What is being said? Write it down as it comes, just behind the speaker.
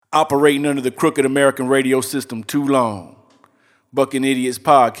Operating under the crooked American radio system too long. Bucking Idiots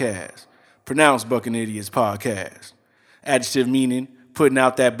Podcast. Pronounced Bucking Idiots Podcast. Adjective meaning, putting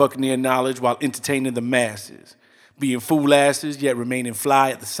out that Buccaneer knowledge while entertaining the masses. Being fool asses, yet remaining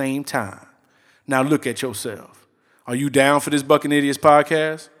fly at the same time. Now look at yourself. Are you down for this Bucking Idiots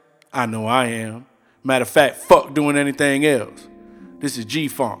Podcast? I know I am. Matter of fact, fuck doing anything else. This is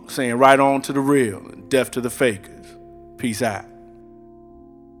G-Funk saying right on to the real and deaf to the fakers. Peace out.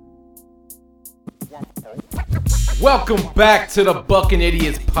 Welcome back to the Bucking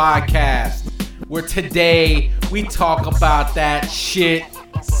Idiots Podcast, where today we talk about that shit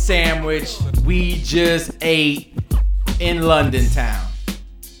sandwich we just ate in London town.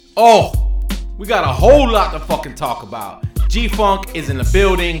 Oh, we got a whole lot to fucking talk about. G-Funk is in the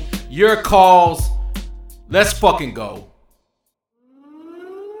building. Your calls. Let's fucking go.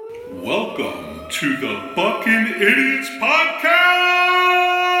 Welcome to the Bucking Idiots Podcast,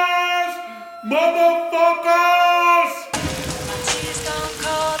 motherfuckers!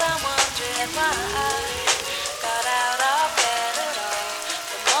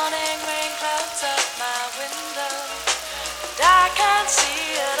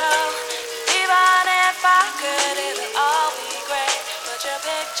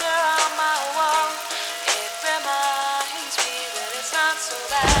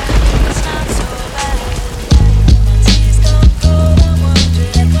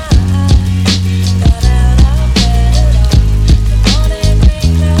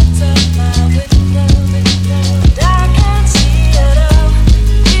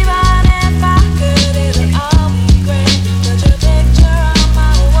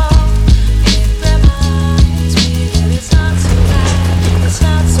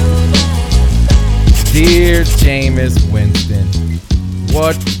 Dear Jameis Winston,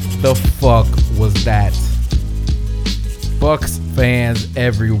 what the fuck was that? Bucks fans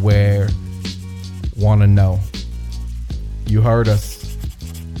everywhere want to know. You hurt us.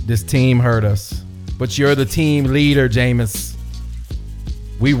 This team hurt us. But you're the team leader, Jameis.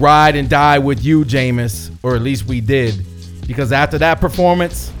 We ride and die with you, Jameis. Or at least we did. Because after that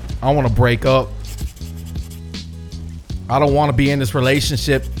performance, I want to break up. I don't want to be in this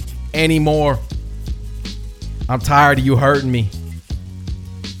relationship anymore. I'm tired of you hurting me.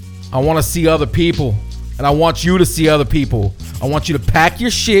 I want to see other people, and I want you to see other people. I want you to pack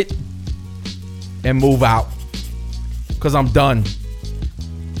your shit and move out, because I'm done.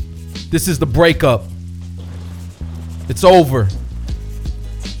 This is the breakup. It's over.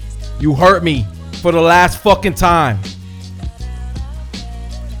 You hurt me for the last fucking time.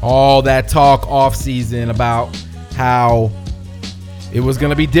 All that talk off season about how it was going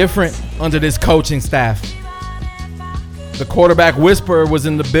to be different under this coaching staff. The quarterback whisperer was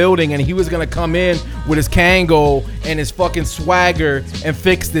in the building, and he was going to come in with his Kango and his fucking swagger and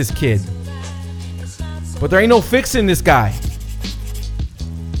fix this kid. But there ain't no fixing this guy.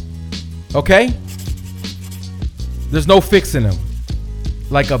 Okay? There's no fixing him.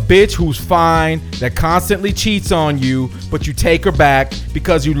 Like a bitch who's fine, that constantly cheats on you, but you take her back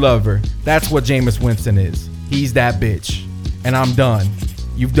because you love her. That's what Jameis Winston is. He's that bitch. And I'm done.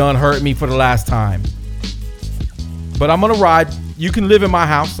 You've done hurt me for the last time. But I'm gonna ride. You can live in my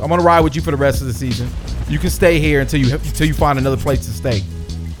house. I'm gonna ride with you for the rest of the season. You can stay here until you find another place to stay.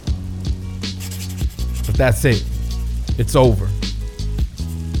 But that's it. It's over.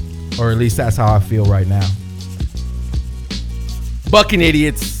 Or at least that's how I feel right now. Bucking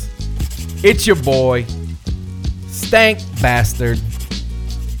Idiots. It's your boy, Stank Bastard,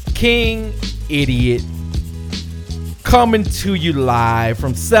 King Idiot, coming to you live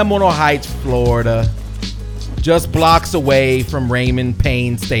from Seminole Heights, Florida. Just blocks away from Raymond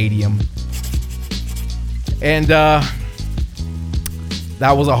Payne Stadium. And that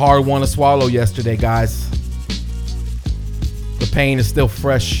was a hard one to swallow yesterday, guys. The pain is still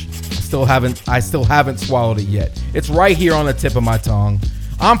fresh. I still haven't swallowed it yet. It's right here on the tip of my tongue.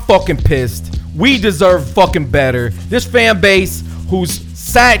 I'm fucking pissed. We deserve fucking better. This fan base who's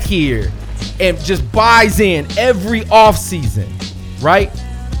sat here and just buys in every offseason, right?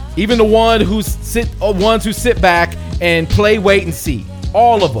 Even the ones who sit back and play wait and see.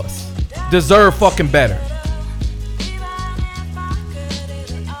 All of us deserve fucking better.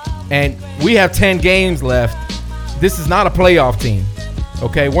 And we have 10 games left. This is not a playoff team.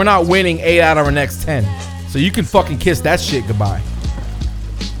 Okay? We're not winning 8 out of our next 10. So you can fucking kiss that shit goodbye.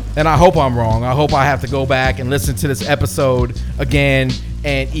 And I hope I'm wrong. I hope I have to go back and listen to this episode again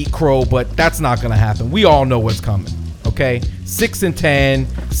and eat crow, but that's not going to happen. We all know what's coming. Okay, 6-10,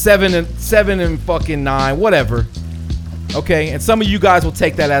 7-9, whatever. Okay, and some of you guys will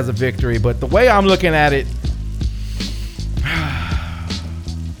take that as a victory, but the way I'm looking at it,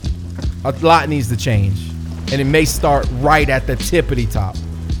 A lot needs to change. And it may start right at the tippity top.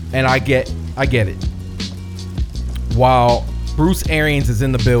 And I get it. While Bruce Arians is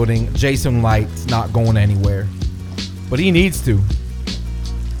in the building, Jason Light's not going anywhere. But he needs to.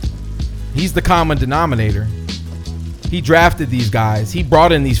 He's the common denominator. He drafted these guys. He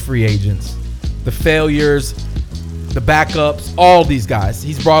brought in these free agents. The failures, the backups, all these guys.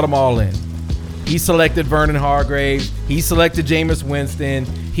 He's brought them all in. He selected Vernon Hargreaves. He selected Jameis Winston.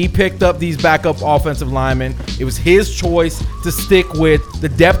 He picked up these backup offensive linemen. It was his choice to stick with the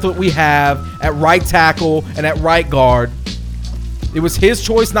depth that we have at right tackle and at right guard. It was his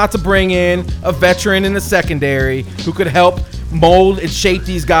choice not to bring in a veteran in the secondary who could help mold and shape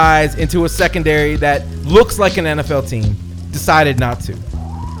these guys into a secondary that looks like an NFL team. Decided not to.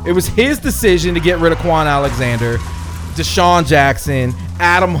 It was his decision to get rid of Quan Alexander, Deshaun Jackson,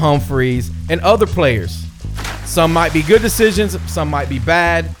 Adam Humphries, and other players. Some might be good decisions, some might be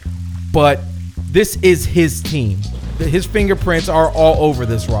bad, but this is his team. His fingerprints are all over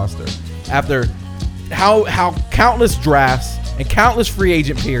this roster. After how countless drafts and countless free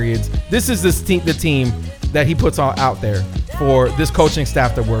agent periods, this is the team that he puts out there for this coaching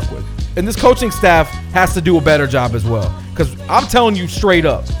staff to work with. And this coaching staff has to do a better job as well. Because I'm telling you straight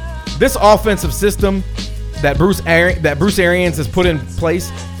up, this offensive system that Bruce Arians has put in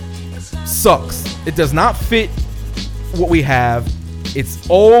place sucks. It does not fit what we have. It's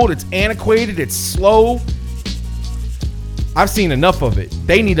old, it's antiquated, it's slow. I've seen enough of it.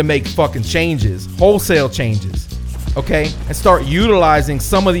 They need to make fucking changes, wholesale changes, okay? And start utilizing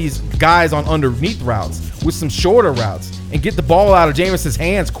some of these guys on underneath routes with some shorter routes and get the ball out of Jameis's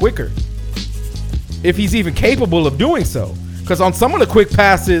hands quicker, if he's even capable of doing so. Because on some of the quick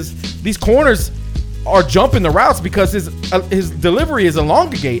passes, these corners are jumping the routes because his delivery is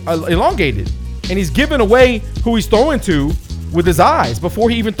elongated, and he's giving away who he's throwing to with his eyes before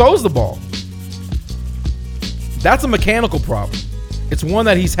he even throws the ball. That's a mechanical problem. It's one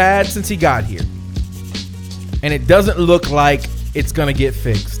that he's had since he got here, and it doesn't look like it's gonna get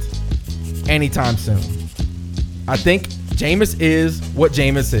fixed anytime soon. I think Jameis is what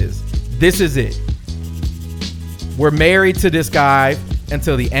Jameis is. This is it. We're married to this guy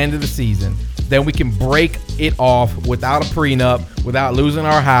until the end of the season. Then we can break it off without a prenup, without losing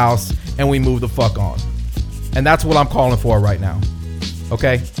our house, and we move the fuck on. And that's what I'm calling for right now.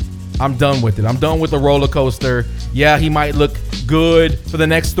 Okay? I'm done with it. I'm done with the roller coaster. Yeah, he might look good for the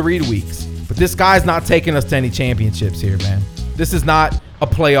next 3 weeks, but this guy's not taking us to any championships here, man. This is not a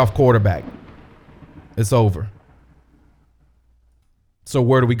playoff quarterback. It's over. So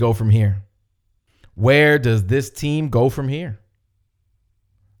where do we go from here? Where does this team go from here?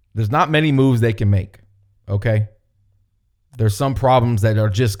 There's not many moves they can make, okay? There's some problems that are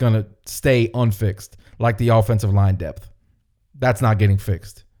just going to stay unfixed, like the offensive line depth. That's not getting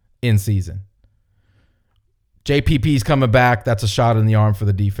fixed in season. JPP's coming back. That's a shot in the arm for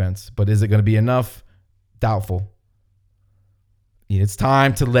the defense. But is it going to be enough? Doubtful. It's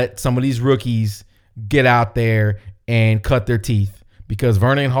time to let some of these rookies get out there and cut their teeth, because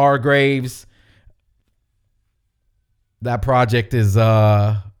Vernon Hargreaves, that project is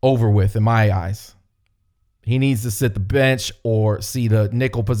over with in my eyes. He needs to sit the bench or see the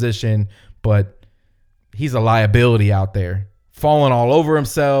nickel position, but he's a liability out there, falling all over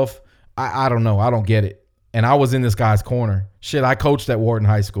himself. I don't know. I don't get it. And I was in this guy's corner. Shit, I coached at Wharton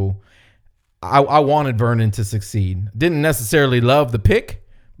High School. I wanted Vernon to succeed. Didn't necessarily love the pick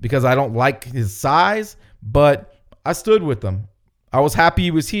because I don't like his size, but I stood with him. I was happy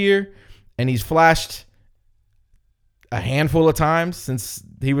he was here, and he's flashed a handful of times since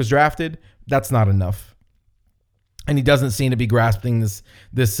he was drafted. That's not enough. And he doesn't seem to be grasping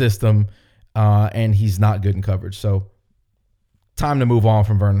this system, and he's not good in coverage. So time to move on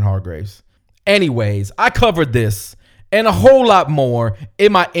from Vernon Hargreaves. Anyways, I covered this and a whole lot more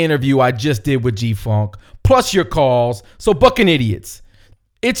in my interview I just did with G-Funk, plus your calls. So Bucking Idiots,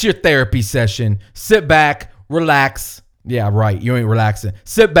 it's your therapy session. Sit back, relax. Yeah, right. You ain't relaxing.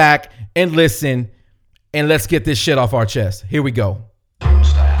 Sit back and listen, and let's get this shit off our chest. Here we go.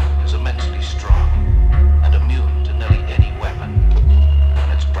 Style is immensely strong and immune to nearly any weapon. When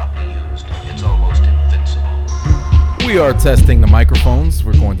it's properly used, it's almost invincible. We are testing the microphones.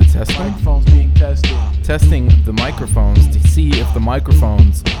 We're going to test them. Microphones being tested. Testing the microphones to see if the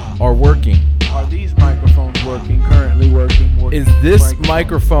microphones are working. Are these microphones working? Currently working? Is this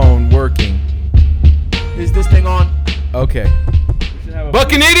microphone working? Is this thing on? Okay.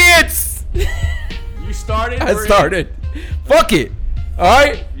 Bucking Idiots! You started? I started. Fuck it. All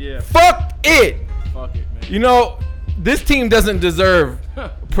right? Yeah. Fuck it. Fuck it, man. You know, this team doesn't deserve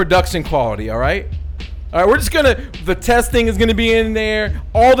production quality, all right? All right, we're just gonna. The testing is gonna be in there.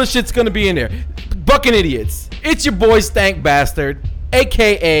 All the shit's gonna be in there. Bucking idiots. It's your boy Stank Bastard,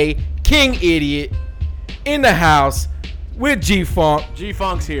 aka King Idiot, in the house with G Funk. G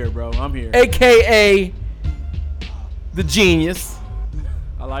Funk's here, bro. I'm here. AKA the Genius.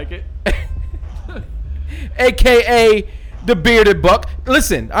 I like it. AKA the Bearded Buck.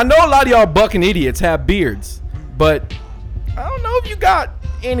 Listen, I know a lot of y'all bucking idiots have beards, but I don't know if you got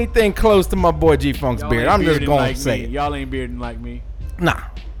anything close to my boy G Funk's beard. I'm just going to say it. Y'all ain't bearding like me. Nah.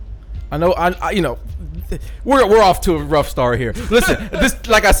 I know, I you know, we're off to a rough start here. Listen, this,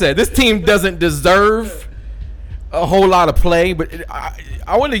 like I said, this team doesn't deserve a whole lot of play, but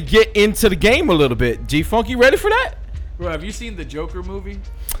I want to get into the game a little bit. G Funk, you ready for that? Bro, have you seen the Joker movie?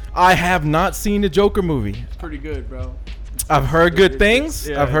 I have not seen the Joker movie. It's pretty good, bro. I've heard good things.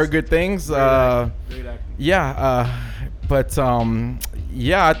 I've heard good things. Great acting. Yeah, but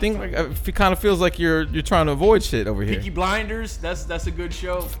yeah, I think it kind of feels like you're trying to avoid shit over here. Peaky Blinders, that's a good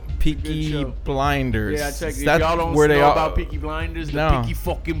show. Peaky Blinders. Yeah, check it. If That's y'all don't where they know are. about Peaky Blinders, the No. Peaky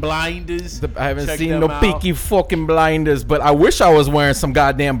fucking Blinders. I haven't check seen them no out. Peaky fucking Blinders, but I wish I was wearing some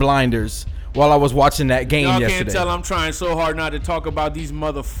goddamn blinders while I was watching that game Y'all yesterday. can't tell I'm trying so hard not to talk about these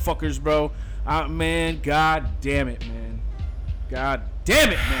motherfuckers, bro. Man, god damn it, man. God damn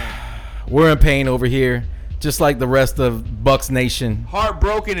it, man. We're in pain over here, just like the rest of Bucks Nation.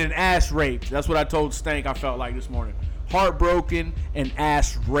 Heartbroken and ass raped. That's what I told Stank I felt like this morning. Heartbroken and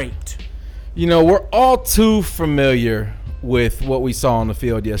ass raped. You know, we're all too familiar with what we saw on the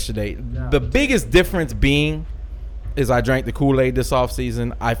field yesterday. The biggest difference being is I drank the Kool-Aid this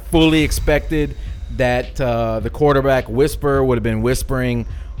offseason. I fully expected that the quarterback whisperer would have been whispering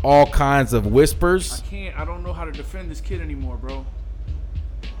all kinds of whispers. I don't know how to defend this kid anymore, bro.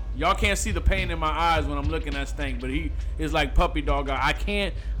 Y'all can't see the pain in my eyes when I'm looking at Stank, but he is like puppy dog. I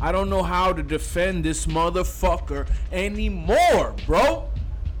don't know how to defend this motherfucker anymore, bro.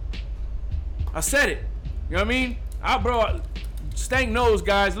 I said it. You know what I mean? Stank knows,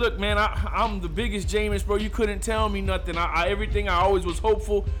 guys. Look, man, I'm the biggest Jameis, bro. You couldn't tell me nothing. Everything I always was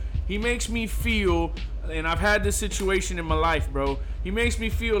hopeful. He makes me feel, and I've had this situation in my life, bro. He makes me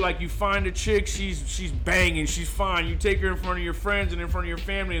feel like you find a chick, she's banging, she's fine. You take her in front of your friends and in front of your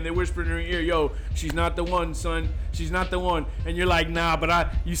family, and they whisper in her ear, "Yo, she's not the one, son. She's not the one." And you're like, "Nah,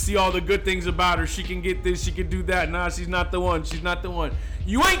 but you see all the good things about her. She can get this, she can do that. Nah, she's not the one. She's not the one."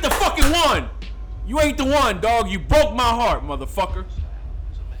 You ain't the fucking one. You ain't the one, dog. You broke my heart, motherfucker.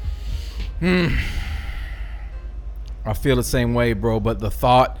 I feel the same way, bro, but the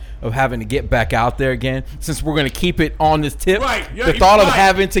thought of having to get back out there again, since we're going to keep it on this tip, Right, yeah, the thought of right.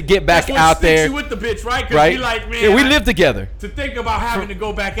 having to get back That's what out sticks there, you with the bitch, right? 'Cause right? you like, man, yeah, we live together. to think about having to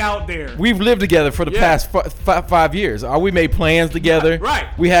go back out there. We've lived together for the Yeah. past 5 years. We made plans together. Right.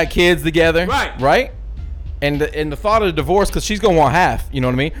 We had kids together. Right. Right? And the thought of divorce, because she's going to want half, you know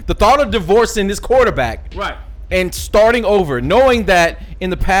what I mean? The thought of divorcing this quarterback Right. and starting over, knowing that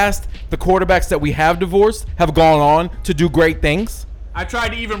in the past, the quarterbacks that we have divorced have gone on to do great things. I tried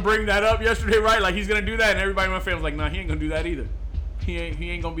to even bring that up yesterday, right? Like, he's gonna do that, and everybody in my family was like, "Nah, he ain't gonna do that either. He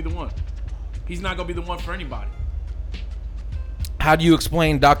ain't gonna be the one. He's not gonna be the one for anybody." How do you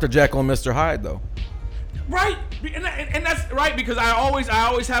explain Dr. Jekyll and Mr. Hyde, though? Right, and that's right, because I always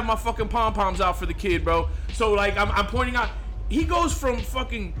have my fucking pom poms out for the kid, bro. So like I'm pointing out, he goes from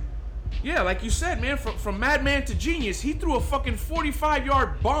fucking, yeah, like you said, man, from madman to genius. He threw a fucking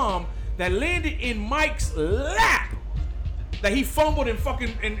 45-yard bomb that landed in Mike's lap, that he fumbled and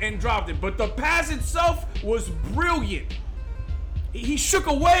fucking and dropped it. But the pass itself was brilliant. He shook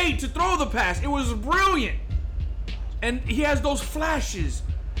away to throw the pass. It was brilliant. And he has those flashes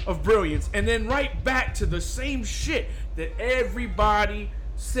of brilliance, and then right back to the same shit that everybody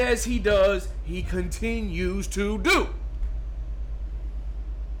says he does, he continues to do.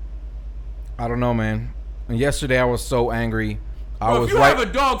 I don't know, man. And yesterday I was so angry. Bro, if you have a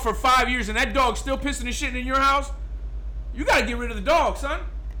dog for 5 years and that dog's still pissing and shitting in your house, you gotta get rid of the dog, son.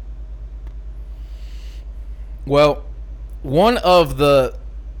 Well, one of the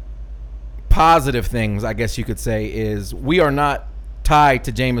positive things, I guess you could say, is we are not tied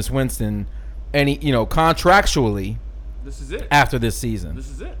to Jameis Winston contractually This is it. after this season. This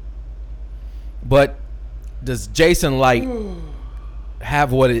is it. But does Jason Light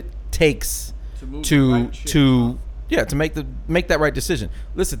have what it takes to make that right decision?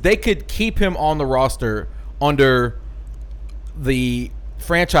 Listen, they could keep him on the roster under the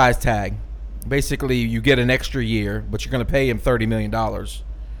franchise tag. Basically, you get an extra year, but you're going to pay him $30 million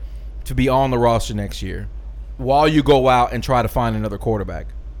to be on the roster next year while you go out and try to find another quarterback.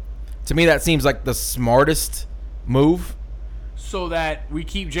 To me, that seems like the smartest move. So that we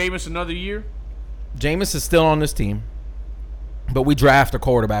keep Jameis another year? Jameis is still on this team, but we draft a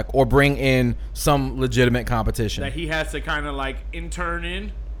quarterback or bring in some legitimate competition. That he has to kind of like intern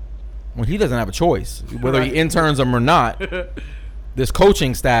in. Well, he doesn't have a choice. Whether Right. he interns them or not, this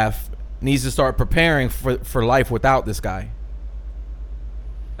coaching staff needs to start preparing for life without this guy.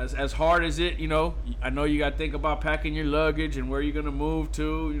 As hard as it, I know you got to think about packing your luggage and where you're gonna move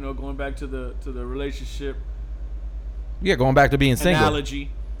to. Going back to the relationship Yeah, going back to being single.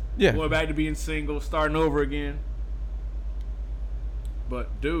 analogy. Yeah. Going back to being single, starting over again.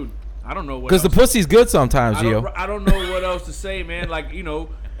 But dude, I don't know what. Because the pussy's good sometimes, Gio. I don't know what else to say, man. Like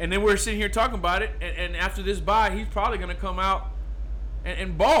and then we're sitting here talking about it, and after this bye, he's probably gonna come out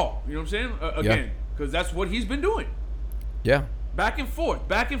and ball. You know what I'm saying? Again, because that's what he's been doing. Yeah. Back and forth.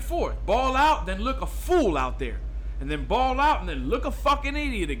 Ball out, then look a fool out there. And then ball out, and then look a fucking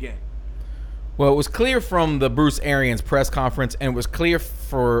idiot again. Well, it was clear from the Bruce Arians press conference, and it was clear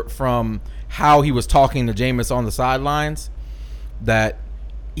from how he was talking to Jameis on the sidelines that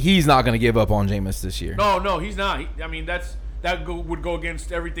he's not going to give up on Jameis this year. No, he's not. Would go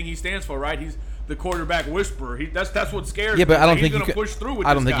against everything he stands for, right? He's the quarterback whisperer. That's what scares me. Yeah, but I don't he's think gonna push through with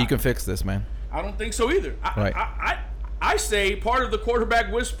I don't this think guy. you can fix this, man. I don't think so either. Right. I say part of the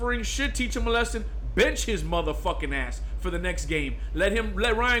quarterback whispering should teach him a lesson. Bench his motherfucking ass for the next game. Let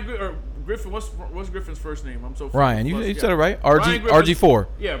Ryan Griffin. What's Griffin's first name? I'm so Ryan. You said it right. RG4.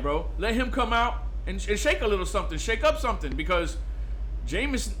 Yeah, bro. Let him come out and shake a little something, shake up something, because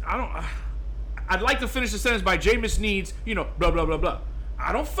Jameis. I'd like to finish the sentence by Jameis needs blah blah blah blah.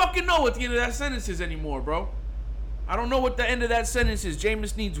 I don't fucking know what the end of that sentence is anymore, bro. I don't know what the end of that sentence is.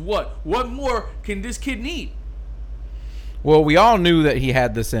 Jameis needs what? What more can this kid need? Well, we all knew that he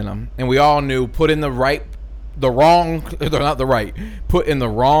had this in him, and we all knew put in the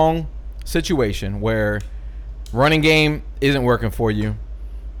wrong situation where running game isn't working for you.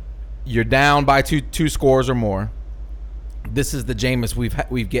 You're down by two scores or more. This is the Jameis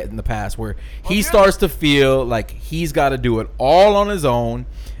we've get in the past where he starts to feel like he's got to do it all on his own,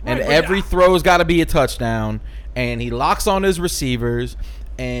 and every throw's got to be a touchdown, and he locks on his receivers.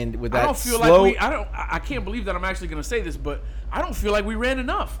 And with that I can't believe that I'm actually going to say this, but I don't feel like we ran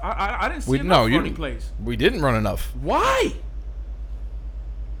enough. I didn't see enough running plays. We didn't run enough. Why?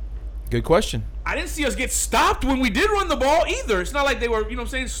 Good question. I didn't see us get stopped when we did run the ball either. It's not like they were,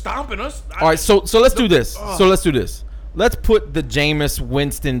 stomping us. All right, so let's do this. Let's put the Jameis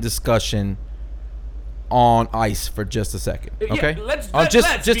Winston discussion on ice for just a second, okay? Yeah, let's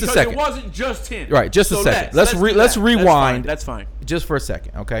just a because second. It wasn't just him. Right, just a second. Let's rewind. That's fine. Just for a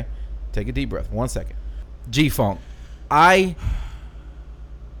second, okay? Take a deep breath. 1 second. G-Funk, I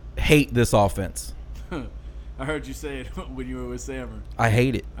hate this offense. I heard you say it when you were with Sammer. I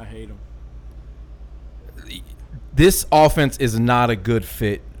hate it. I hate him. This offense is not a good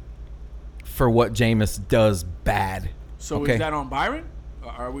fit for what Jameis does bad. So okay? Is that on Byron?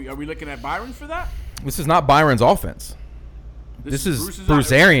 Are we looking at Byron for that? This is not Byron's offense. This is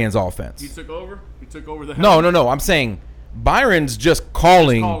Bruce Arians' offense. He took over? He took over the No. I'm saying Byron's just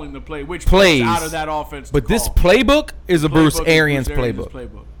calling the play. Which plays out of that offense but this playbook is a Bruce Arians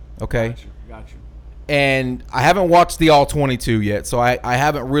playbook. Okay? Got you. And I haven't watched the All 22 yet, so I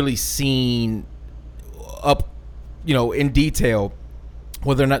haven't really seen up, in detail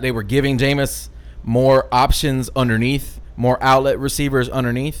whether or not they were giving Jameis more options underneath, more outlet receivers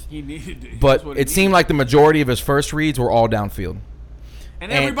underneath. He needed, but it seemed like the majority of his first reads were all downfield.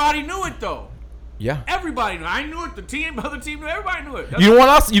 And everybody knew it, though. Yeah. Everybody knew. I knew it. The other team knew. Everybody knew it. You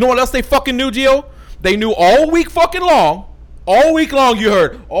know what else they fucking knew, Gio? They knew all week fucking long. All week long you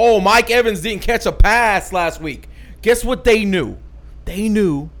heard, Mike Evans didn't catch a pass last week. Guess what they knew? They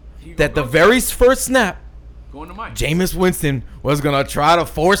knew that the very first snap, going to Mike. Jameis Winston was going to try to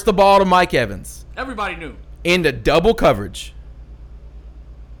force the ball to Mike Evans. Everybody knew. Into double coverage.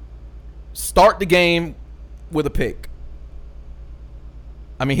 Start the game with a pick.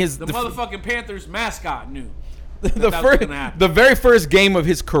 I mean, the motherfucking Panthers mascot knew. The very first game of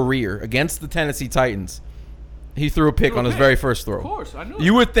his career against the Tennessee Titans, he threw a pick on his very first throw. Of course, I knew.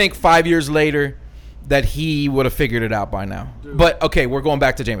 You would think 5 years later that he would have figured it out by now. Dude. But okay, we're going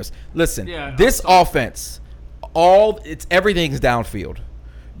back to Jameis. Listen, this offense, everything's downfield.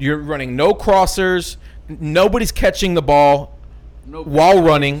 You're running no crossers. Nobody's catching the ball while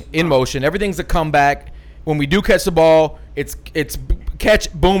running in motion. Everything's a comeback. When we do catch the ball, it's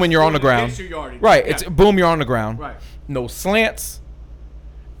catch, boom, and you're on the ground. Right. Yeah. It's boom, you're on the ground. Right. No slants.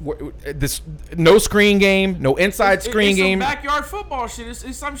 No screen game. No inside screen game. It's some backyard football shit.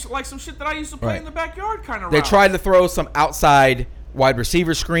 It's some shit that I used to play in the backyard kind of. They tried to throw some outside wide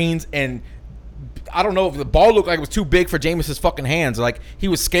receiver screens, and I don't know if the ball looked like it was too big for Jameis's fucking hands. Like he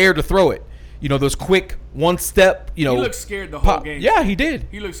was scared to throw it. those quick one step, He looked scared the whole game. Yeah, he did.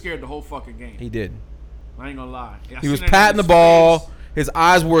 He looked scared the whole fucking game. He did. I ain't gonna lie. He was patting the ball. His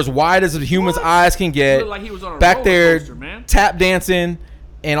eyes were as wide as a human's eyes can get. He looked like he was on a back roller there, coaster, man. tap dancing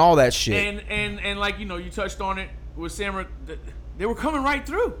and all that shit. And like, you touched on it with Sam. They were coming right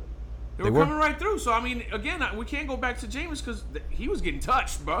through. They were coming right through. So, I mean, again, we can't go back to Jameis because he was getting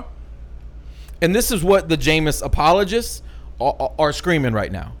touched, bro. And this is what the Jameis apologists are screaming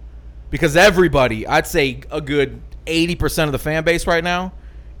right now. Because everybody, I'd say a good 80% of the fan base right now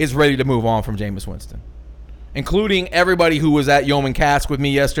is ready to move on from Jameis Winston. Including everybody who was at Yeoman Cask with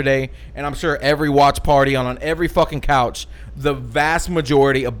me yesterday. And I'm sure every watch party on every fucking couch, the vast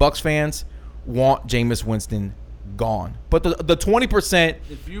majority of Bucs fans want Jameis Winston gone. But the 20%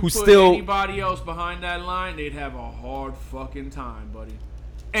 if you who put still anybody else behind that line, they'd have a hard fucking time, buddy.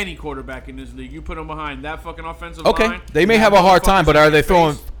 Any quarterback in this league, you put them behind that fucking offensive line. Okay, they may have a hard time, but are they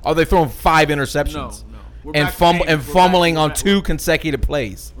throwing 5 interceptions? No. And fumbling on 2 consecutive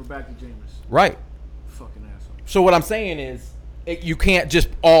plays? We're back to Jameis. Right. Fucking asshole. So what I'm saying is, you can't just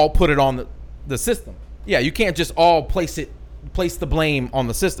all put it on the system. Yeah, you can't just all place the blame on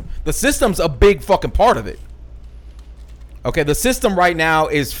the system. The system's a big fucking part of it. Okay, the system right now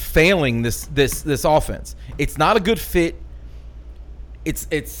is failing this offense. It's not a good fit.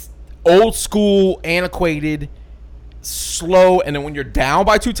 It's old school, antiquated, slow, and then when you're down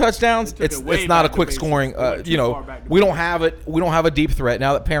by 2 touchdowns, it's not a quick scoring. We don't have it. We don't have a deep threat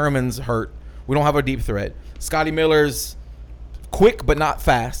now that Perriman's hurt. We don't have a deep threat. Scotty Miller's quick but not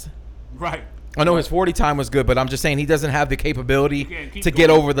fast. Right. I know his 40 time was good, but I'm just saying he doesn't have the capability to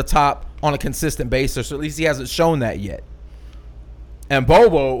get over the top on a consistent basis. Or at least he hasn't shown that yet. And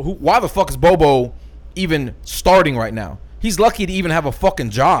Bobo, why the fuck is Bobo even starting right now? He's lucky to even have a fucking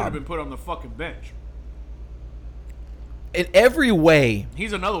job. Should have been put on the fucking bench. In every way.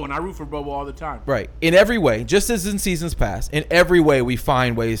 He's another one. I root for Bobo all the time. Right. In every way, just as in seasons past, in every way we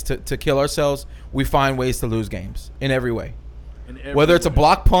find ways to kill ourselves. We find ways to lose games. In every way. Whether it's a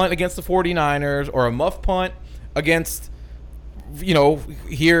block punt against the 49ers or a muff punt against,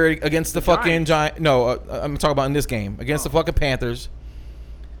 here against the fucking Giants. No, I'm talking about in this game. Against the fucking Panthers.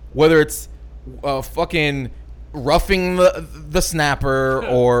 Whether it's fucking roughing the snapper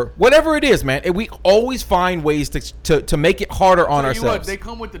or whatever it is, man. We always find ways to make it harder on ourselves. What, they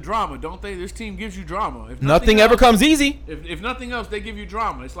come with the drama, don't they? This team gives you drama. If nothing ever comes easy. If nothing else, they give you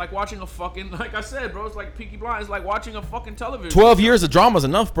drama. It's like watching a fucking, like I said, bro, it's like Peaky Blinders. It's like watching a fucking television 12 years of drama's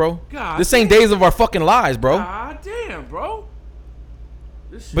enough, bro. God this ain't days of our fucking lives, bro. God damn, bro.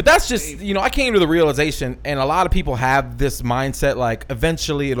 But that's just, I came to the realization, and a lot of people have this mindset, like,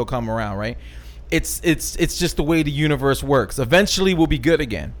 eventually it'll come around, right? It's just the way the universe works. Eventually we'll be good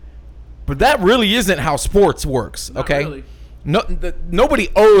again. But that really isn't how sports works, okay? Really. Nobody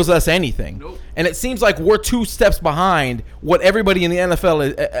owes us anything. Nope. And it seems like we're 2 steps behind what everybody else in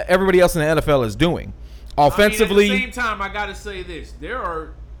the NFL is doing. Offensively. At the same time, I got to say this. There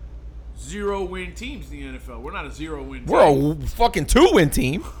are 0-win teams in the NFL. We're not a 0-win team. We're a fucking 2-win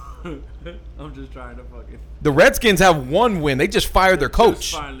team. I'm just trying to fucking. The Redskins have 1 win. They just fired their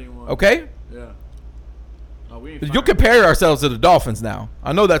coach. Finally won. Okay? Yeah. Oh, You'll compare ourselves to the Dolphins now.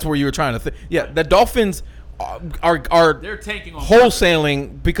 I know that's where you were trying to think. Yeah, the Dolphins are they're tanking on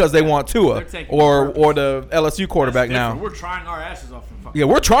wholesaling because they want Tua or the LSU quarterback now. We're trying our asses off. Yeah,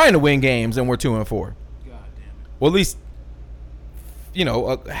 we're trying to win games and we're 2-4. God damn it. Well, at least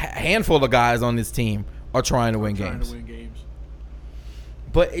a handful of guys on this team are trying to win games.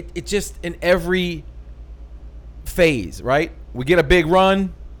 But it just in every phase, right? We get a big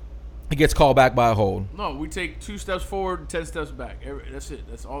run. It gets called back by a hold. No, we take 2 steps forward, 10 steps back. That's it.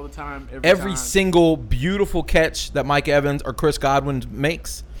 That's all the time. Every single beautiful catch that Mike Evans or Chris Godwin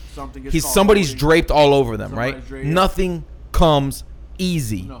makes, somebody's draped all over them, right? Nothing comes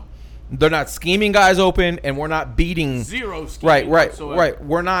easy. No. They're not scheming guys open, and we're not beating. Zero scheming. Right.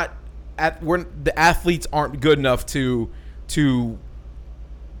 We're not. The athletes aren't good enough to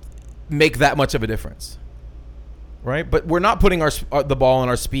make that much of a difference. Right, but we're not putting the ball in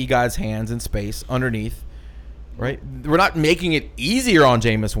our speed guys' hands in space underneath. Right, we're not making it easier on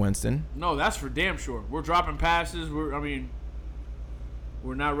Jameis Winston. No, that's for damn sure. We're dropping passes. We're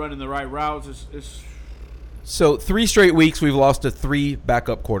not running the right routes. So 3 straight weeks we've lost to 3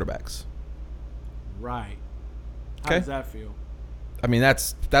 backup quarterbacks. Right. How does that feel? I mean,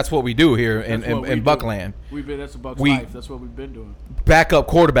 that's what we do here in Buckland. That's a Bucs life. That's what we've been doing. Backup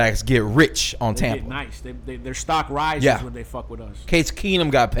quarterbacks get rich on Tampa. They get nice. Their stock rises when they fuck with us. Case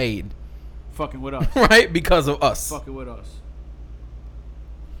Keenum got paid. Fucking with us. Right? Because of us. Fucking with us.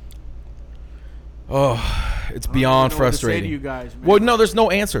 Oh, It's beyond frustrating. What to say to you guys, man. Well, no, there's no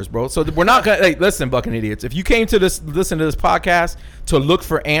answers, bro. So we're not gonna. Hey, listen, Bucking Idiots. If you came to listen to this podcast to look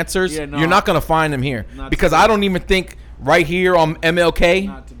for answers, you're not gonna find them here because I don't even think right here on MLK.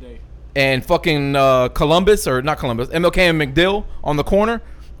 Not today. And fucking Columbus, or not Columbus, MLK and McDill on the corner,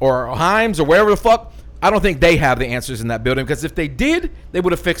 or Himes, or wherever the fuck. I don't think they have the answers in that building, because if they did, they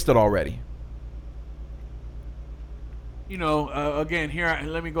would have fixed it already. You know, again,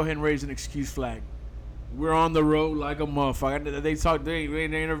 let me go ahead and raise an excuse flag. We're on the road like a motherfucker. They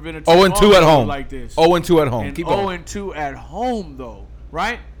ain't never been a 0-2 at home like this. 0-2 at home. And Keep going. 0-2 at home, though,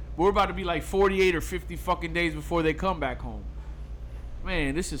 right? We're about to be like 48 or 50 fucking days before they come back home.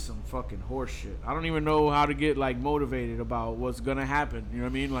 Man, this is some fucking horse shit. I don't even know how to get like motivated about what's gonna happen. You know what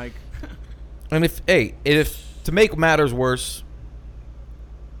I mean? Like, and if to make matters worse,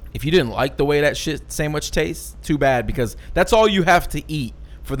 if you didn't like the way that shit sandwich tastes, too bad, because that's all you have to eat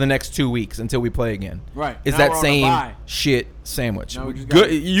for the next 2 weeks until we play again. Right. Is Now that same shit sandwich? Now we just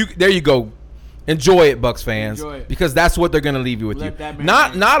Good. There you go. Enjoy it, Bucks fans, Enjoy it. because that's what they're gonna leave you with. Let that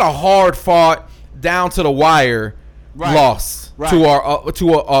Not a hard fought down to the wire loss to our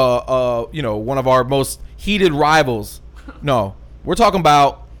one of our most heated rivals. No, we're talking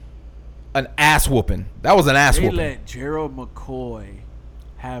about an ass whooping. That was an ass whooping. They let Gerald McCoy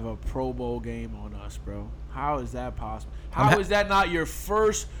have a Pro Bowl game on us, bro. How is that possible? How is that not your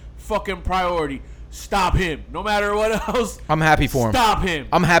first fucking priority? Stop him. No matter what else. I'm happy for him. Stop him.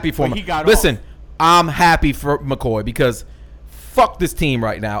 I'm happy for him. Listen, I'm happy for McCoy, because fuck this team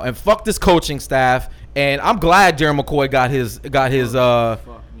right now and fuck this coaching staff. And I'm glad Gerald McCoy got his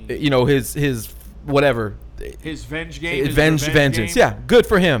whatever. His vengeance. Yeah, good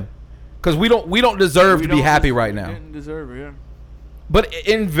for him. Because we don't deserve to be happy right now. Didn't deserve it, yeah. But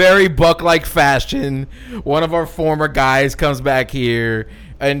in very Buck-like fashion, one of our former guys comes back here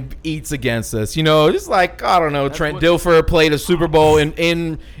and eats against us. You know, it's like, I don't know, Trent Dilfer played a Super Bowl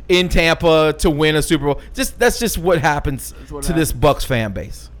in Tampa to win a Super Bowl. That's just what happens to this Bucks fan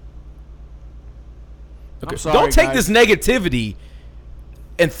base. Okay. Sorry, don't take guys. this negativity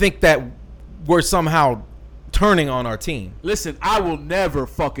and think that we're somehow turning on our team. Listen, I will never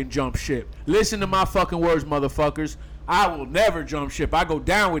fucking jump ship. Listen to my fucking words, motherfuckers. I will never jump ship. I go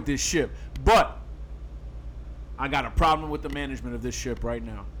down with this ship. But I got a problem with the management of this ship right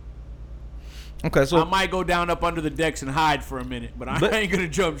now. Okay, so I might go down up under the decks and hide for a minute, but I ain't going to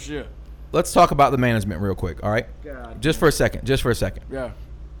jump ship. Let's talk about the management real quick, all right? Just for a second. Yeah.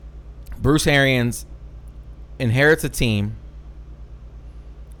 Bruce Arians inherits a team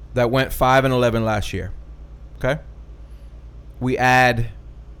that went 5-11 last year. Okay? We add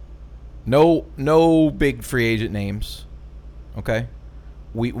no big free agent names. Okay?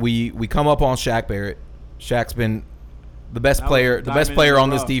 We come up on Shaq Barrett. Shaq's been the best player on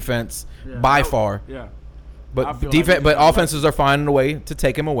this defense by far. Yeah. But offenses are finding a way to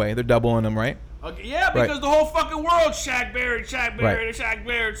take him away. They're doubling him, right? Okay, yeah, because the whole fucking world's Shaq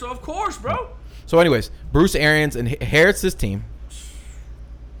Barrett. So of course, bro. So anyways, Bruce Arians inherits this team.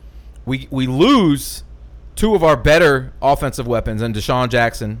 We lose two of our better offensive weapons in Deshaun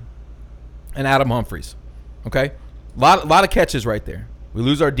Jackson and Adam Humphries. Okay? Lot of catches right there. We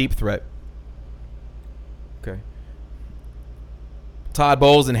lose our deep threat. Okay. Todd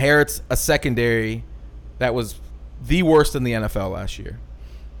Bowles inherits a secondary that was the worst in the NFL last year.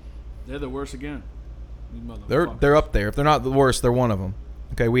 They're the worst again. They're up there. If they're not the worst, they're one of them.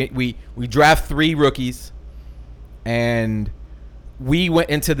 Okay, we draft 3 rookies, and we went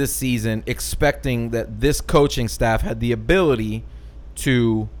into this season expecting that this coaching staff had the ability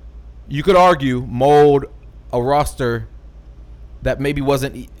to, you could argue, mold a roster that maybe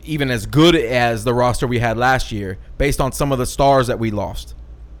wasn't even as good as the roster we had last year, based on some of the stars that we lost.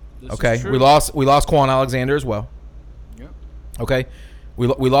 Okay, we lost Quan Alexander as well. Yeah. Okay, we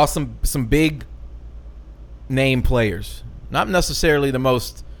lost some big name players. Not necessarily the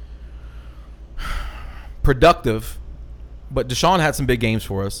most productive, but Deshaun had some big games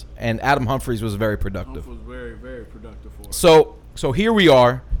for us, and Adam Humphries was very productive. Was very, very productive for us. So here we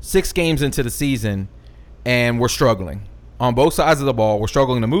are, 6 games into the season, and we're struggling on both sides of the ball. We're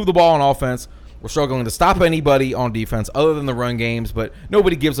struggling to move the ball on offense. We're struggling to stop anybody on defense other than the run games, but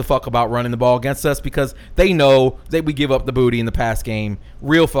nobody gives a fuck about running the ball against us because they know that we give up the booty in the pass game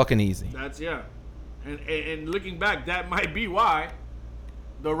real fucking easy. And looking back, that might be why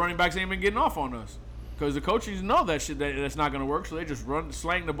the running backs ain't been getting off on us. Because the coaches know that's not going to work, so they just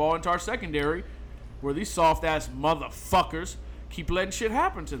slang the ball into our secondary, where these soft-ass motherfuckers keep letting shit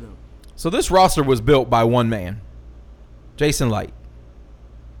happen to them. So this roster was built by one man, Jason Light.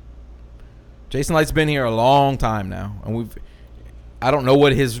 Jason Light's been here a long time now, and I don't know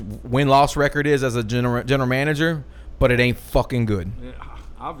what his win-loss record is as a general manager, but it ain't fucking good. Yeah,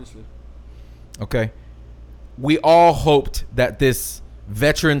 obviously. Okay? We all hoped that this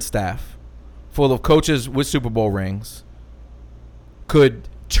veteran staff, full of coaches with Super Bowl rings, could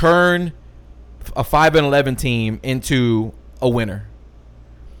turn a 5-11 team into a winner.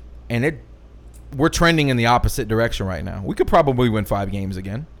 And we're trending in the opposite direction right now. We could probably win 5 games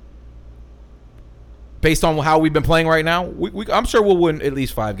again. Based on how we've been playing right now, I'm sure we'll win at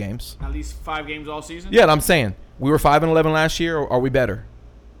least 5 games. At least 5 games all season? Yeah, I'm saying. We were 5-11 last year, or are we better?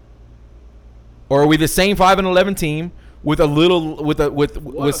 Or are we the same 5-11 team with a little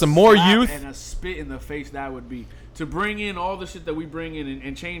with some more youth? And a spit in the face that would be. To bring in all the shit that we bring in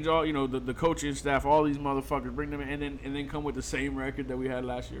and change all, the coaching staff, all these motherfuckers, bring them in and then come with the same record that we had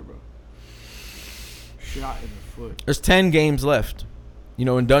last year, bro. Shot in the foot. There's 10 games left. In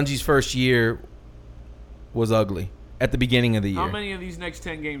Dungy's first year was ugly at the beginning of the year. How many of these next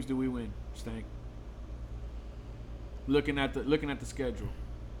 10 games do we win, Stank? Looking at the schedule.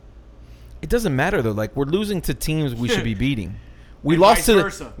 It doesn't matter though. Like, we're losing to teams we should be beating. We And lost vice to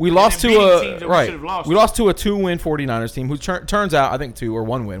versa. we lost And to beating a teams that we right. should have lost We to. lost to a 2-win 49ers team who turns out I think 2 or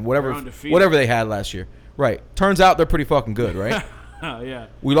 1 win, They're undefeated. whatever they had last year. Right. Turns out they're pretty fucking good, right? Yeah.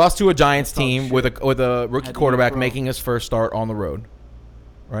 We lost to a Giants Talk team shit. with a rookie Had to quarterback go pro. making his first start on the road.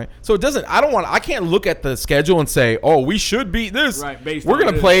 Right? So it doesn't I can't look at the schedule and say, "Oh, we should beat this." Right, based We're on going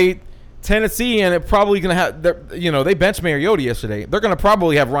to this. play Tennessee and it probably going to have they benched Mariota yesterday. They're going to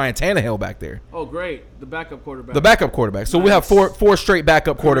probably have Ryan Tannehill back there. Oh, great. The backup quarterback. The backup quarterback. So we have four straight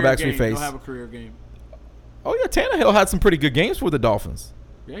backup Career quarterbacks game. we face. He'll have a career game. Oh yeah, Tannehill had some pretty good games for the Dolphins.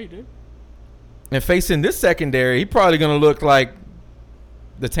 Yeah, he did. And facing this secondary, he probably going to look like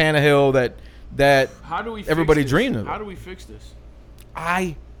the Tannehill that How do we everybody fix this? dreamed of. How do we fix this?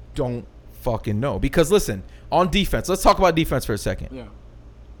 I don't fucking know. Because listen, on defense, let's talk about defense for a second. Yeah.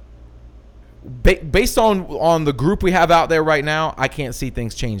 Based on the group we have out there right now, I can't see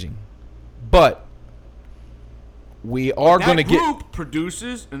things changing. But we are going to That get group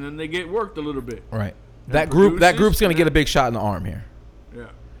produces, and then they get worked a little bit. right. And That produces, group's going to and get a then- big shot in the arm here. Yeah.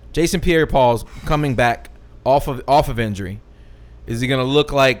 Jason Pierre-Paul's coming back off of injury. Is he going to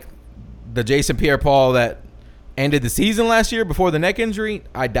look like the Jason Pierre-Paul that ended the season last year before the neck injury?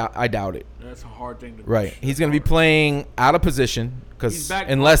 I doubt it. That's a hard thing to do. Right. He's going to be playing out of position He's because back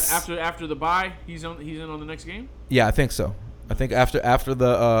unless after the bye, he's in on the next game. yeah, I think so. I think after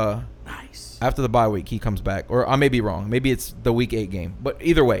the Nice. after the bye week he comes back, or I may be wrong. Maybe it's the week 8 game. But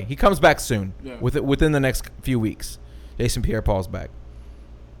either way, he comes back soon. Yeah. Within the next few weeks, Jason Pierre-Paul's back.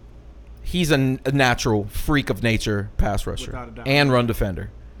 He's a natural freak of nature pass rusher Without a doubt. and run defender.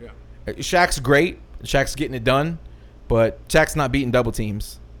 Yeah. Shaq's great. Shaq's getting it done, but Shaq's not beating double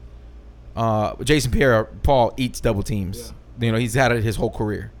teams. Jason Pierre-Paul eats double teams. Yeah. He's had it his whole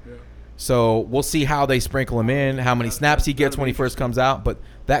career. Yeah. So we'll see how they sprinkle him in, how many snaps he gets when he first comes out, but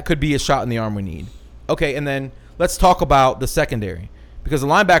that could be a shot in the arm we need. Okay, and then let's talk about the secondary because the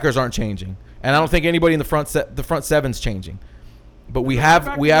linebackers aren't changing, and I don't think anybody in the front seven's changing. But we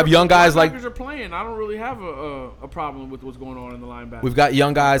have young guys like linebackers are playing. I don't really have a problem with what's going on in the linebacker. we've got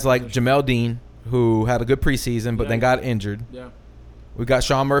young guys like Jamel Dean who had a good preseason but Yeah. then got injured. Yeah. We got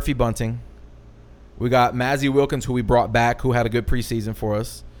Sean Murphy Bunting. We got Mazzie Wilkins, who we brought back, who had a good preseason for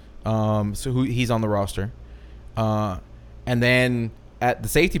us. He's on the roster. And then at the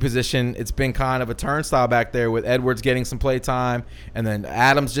safety position, it's been kind of a turnstile back there with Edwards getting some play time, and then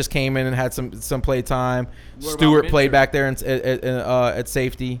Adams just came in and had some play time. What Stewart about played Minter? back there at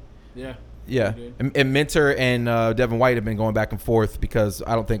safety. Yeah. Yeah, He did. and Minter and Devin White have been going back and forth because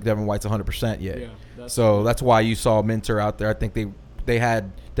I don't think Devin White's 100% yet. Yeah, So that's why you saw Minter out there. I think they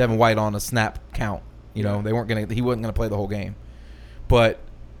had Devin White on a snap count. He wasn't gonna play the whole game. But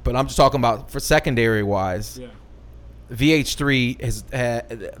I'm just talking about for secondary wise. Yeah. VH3 has had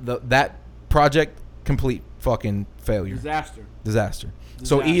that project complete fucking failure. Disaster.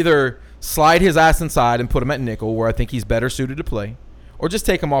 So either slide his ass inside and put him at nickel where I think he's better suited to play, or just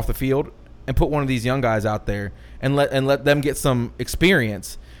take him off the field and put one of these young guys out there and let them get some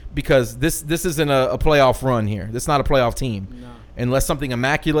experience because this isn't a playoff run here. This is not a playoff team. No. Unless something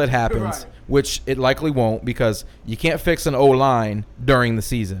immaculate happens, Right. which it likely won't because you can't fix an O-line during the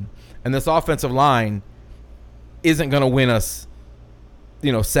season. And this offensive line isn't going to win us,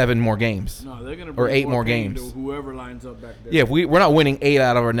 7 more games. No, they're gonna Or bring 8 more pain games. to whoever lines up back there. Yeah, we're not winning 8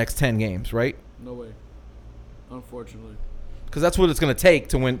 out of our next 10 games, right? No way. Unfortunately, Because that's what it's going to take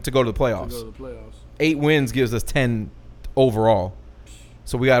to go to the to go playoffs. to the playoffs. 8 wins gives us 10 overall.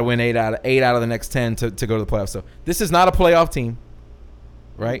 So we got to win 8 out of the next 10 to go to the playoffs. So this is not a playoff team,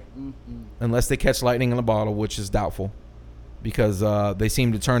 right? Mm-mm. Unless they catch lightning in a bottle, which is doubtful. because they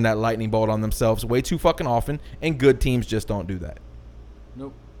seem to turn that lightning bolt on themselves way too fucking often, and good teams just don't do that.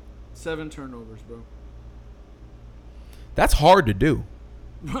 Nope. 7 turnovers, bro. That's hard to do.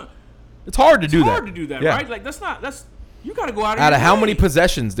 It's hard to do that. It's hard to do that, yeah. right? Like, that's you got to go out of your way. How many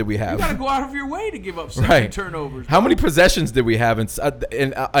possessions did we have? You got to go out of your way to give up 7 turnovers. How many possessions did we have?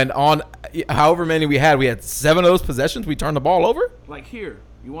 And on however many we had 7 of those possessions we turned the ball over? Like, here,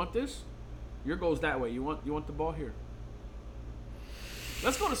 you want this? Your goal's that way. You want the ball here.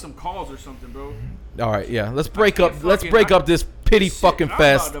 Let's go to some calls or something, bro. All right, yeah. Let's break up this pity fucking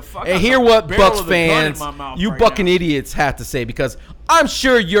fest and hear what barrel Bucks of the gun in fans, my mouth you right bucking now. idiots, have to say, because I'm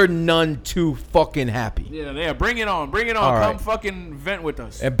sure you're none too fucking happy. Yeah. Bring it on. All Come right. fucking vent with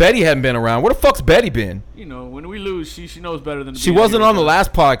us. And Betty hadn't been around. Where the fuck's Betty been? You know, when we lose, she knows better than to She be wasn't here on the with us.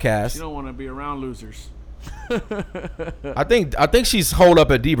 last podcast. She don't want to be around losers. I think she's holed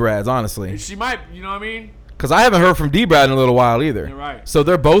up at D-Brad's, honestly. She might, you know what I mean? Because I haven't heard from D-Brad in a little while either. You're right. So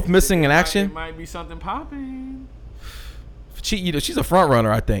they're both missing in action. It might be something popping. She's a front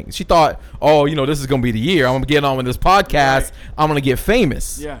runner, I think. She thought, this is gonna be the year. I'm gonna get on with this podcast. Right. I'm gonna get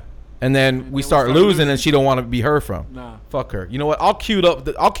famous. Yeah. And then we start losing, and she don't want to be heard from. Nah. Fuck her. You know what? I'll cue up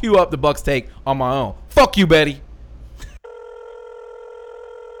the Bucks take on my own. Fuck you, Betty.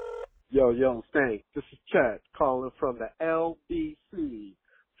 Yo, Stank. This is Chad calling from the LBC.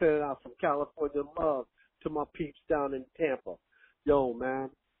 Sending out some California love to my peeps down in Tampa. Yo,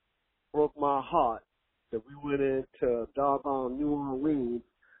 man, broke my heart that we went into doggone New Orleans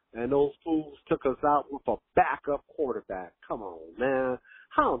and those fools took us out with a backup quarterback. Come on, man.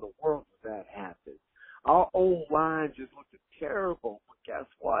 How in the world did that happen? Our old line just looked terrible. But guess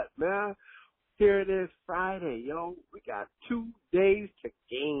what, man? Here it is Friday, yo. We got 2 days to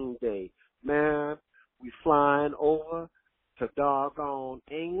game day. Man, we flying over to doggone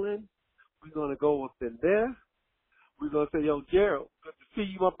England. We're going to go up in there. We're going to say, yo, Gerald, good to see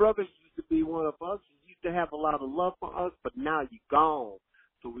you. My brother used to be one of us. You used to have a lot of love for us, but now you're gone.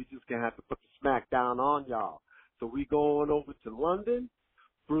 So we just going to have to put the smack down on y'all. So we going over to London.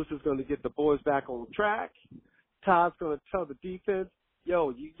 Bruce is going to get the boys back on track. Todd's going to tell the defense, yo,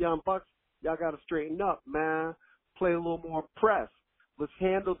 you young bucks, y'all got to straighten up, man. Play a little more press. Let's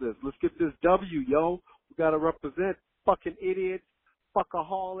handle this. Let's get this W, yo. We got to represent fucking idiots,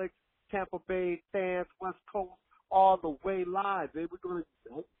 fuckaholics, Tampa Bay fans, West Coast, all the way live, baby. We're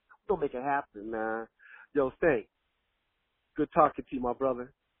gonna make it happen, man. Yo, Stank, good talking to you, my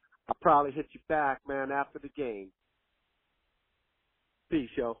brother. I'll probably hit you back, man, after the game. Peace,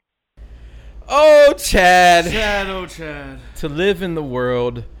 yo. Oh, Chad. Chad. To live in the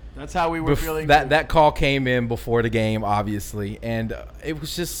world. That's how we were feeling. That call came in before the game, obviously, and it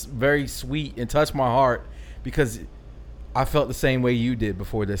was just very sweet and touched my heart because I felt the same way you did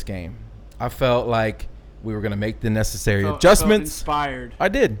before this game. I felt like we were going to make the necessary adjustments. I felt inspired. I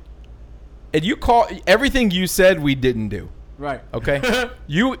did. And you everything you said we didn't do. Right. Okay?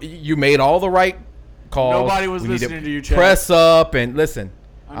 you made all the right calls. Nobody was listening to you, Chad. Press up and listen.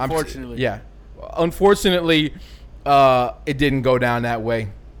 Unfortunately. Unfortunately, it didn't go down that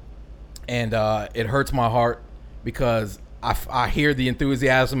way. And it hurts my heart because I hear the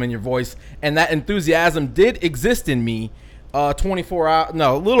enthusiasm in your voice, and that enthusiasm did exist in me a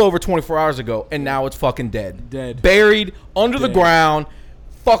little over 24 hours ago, and now it's fucking dead. Buried under the ground.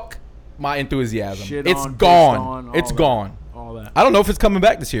 Fuck my enthusiasm. It's gone. It's gone. All that. I don't know if it's coming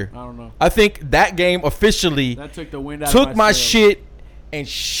back this year. I don't know. I think that game officially took the wind out of my shit and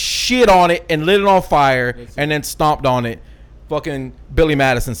shit on it and lit it on fire and then stomped on it. Fucking Billy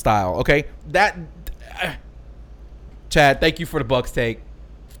Madison style, okay? Chad, thank you for the Bucks take.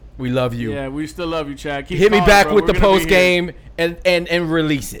 We love you. Yeah, we still love you, Chad. Keep Hit me calling, back bro. with We're the gonna be post game and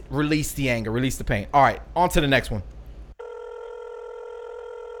release it. Release the anger. Release the pain. All right, on to the next one.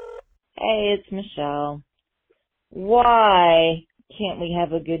 Hey, it's Michelle. Why can't we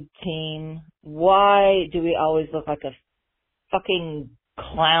have a good team? Why do we always look like a fucking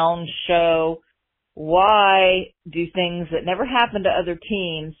clown show? Why do things that never happen to other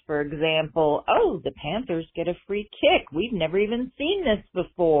teams, for example, the Panthers get a free kick. We've never even seen this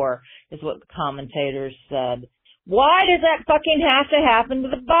before, is what the commentators said. Why does that fucking have to happen to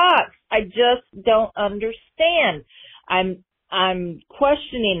the Bucs? I just don't understand. I'm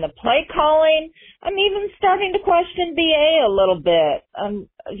questioning the play calling. I'm even starting to question BA a little bit.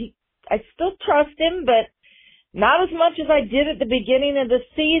 I still trust him, but not as much as I did at the beginning of the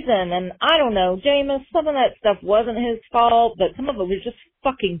season. And I don't know, Jameis, some of that stuff wasn't his fault, but some of it was just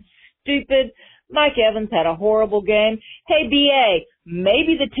fucking stupid. Mike Evans had a horrible game. Hey, BA,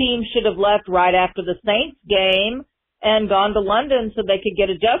 maybe the team should have left right after the Saints game and gone to London so they could get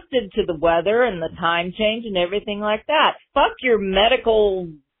adjusted to the weather and the time change and everything like that. Fuck your medical,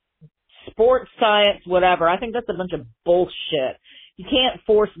 sports science, whatever. I think that's a bunch of bullshit. You can't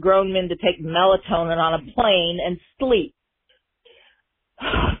force grown men to take melatonin on a plane and sleep.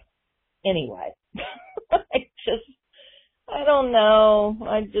 Anyway, I don't know.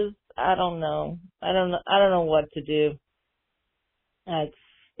 I don't know. I don't know what to do.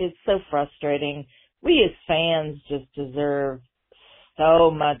 It's so frustrating. We as fans just deserve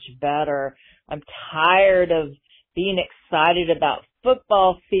so much better. I'm tired of being excited about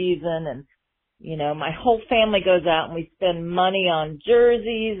football season, and you know, my whole family goes out and we spend money on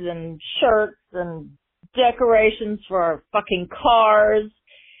jerseys and shirts and decorations for our fucking cars,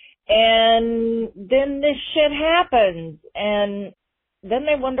 and then this shit happens, and then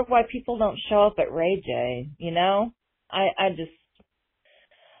they wonder why people don't show up at Ray J, you know? I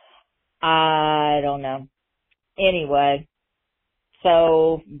don't know. Anyway,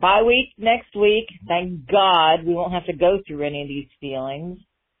 so bye week next week. Thank God we won't have to go through any of these feelings.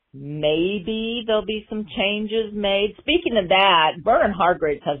 Maybe there'll be some changes made. Speaking of that, Vernon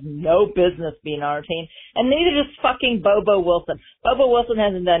Hargreaves has no business being on our team, and neither does fucking Bobo Wilson. Bobo Wilson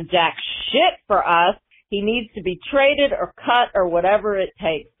hasn't done jack shit for us. He needs to be traded or cut or whatever it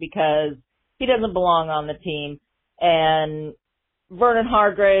takes because he doesn't belong on the team. And Vernon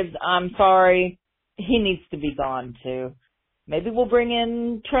Hargreaves, I'm sorry, he needs to be gone too. Maybe we'll bring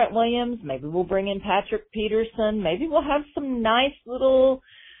in Trent Williams. Maybe we'll bring in Patrick Peterson. Maybe we'll have some nice little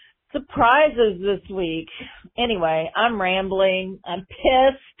surprises this week. Anyway, I'm rambling. I'm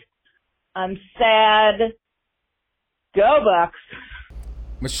pissed. I'm sad. Go Bucks.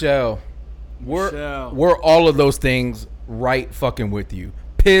 Michelle, we're all of those things right fucking with you.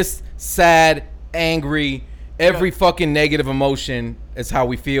 Pissed, sad, angry, every fucking negative emotion is how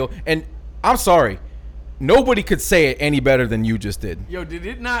we feel. And I'm sorry, nobody could say it any better than you just did. Yo, did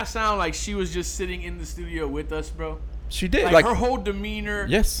it not sound like she was just sitting in the studio with us, bro? She did. Like her whole demeanor,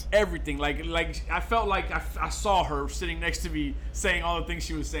 yes, everything. Like I felt like I saw her sitting next to me saying all the things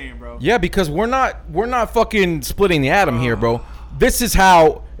she was saying, bro. Yeah, because we're not fucking splitting the atom here, bro. This is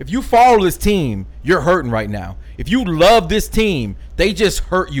how, if you follow this team, you're hurting right now. If you love this team, they just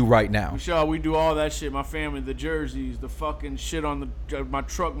hurt you right now. Michelle, we do all that shit. My family, the jerseys, the fucking shit on my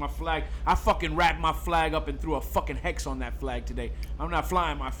truck, my flag. I fucking wrapped my flag up and threw a fucking hex on that flag today. I'm not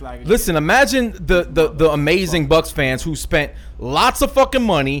flying my flag again. Listen, imagine the amazing Bucks fans who spent lots of fucking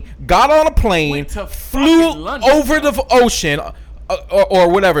money, got on a plane, flew over the ocean, or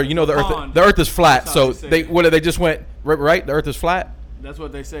whatever. You know, the Earth is flat, so they just went right. The Earth is flat. That's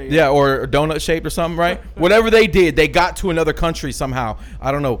what they say. Yeah, or donut shaped or something, right? Whatever they did, they got to another country somehow.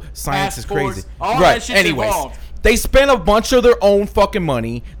 I don't know. Science is crazy. All that shit's involved. They spent a bunch of their own fucking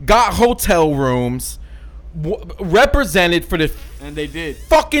money, got hotel rooms, represented for the and they did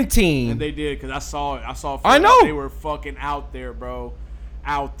fucking team. And they did, because I saw it. I know. They were fucking out there, bro.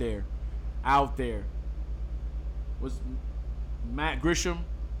 Out there. Was Matt Grisham?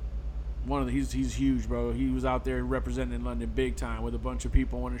 He's huge, bro. He was out there representing London big time with a bunch of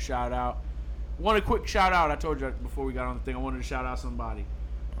people. I want to shout out. Want a quick shout out. I told you before we got on the thing. I wanted to shout out somebody.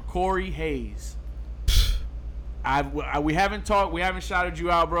 Corey Hayes. We haven't talked. We haven't shouted you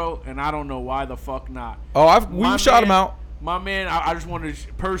out, bro. And I don't know why the fuck not. Oh, we shot him out. My man, I just wanted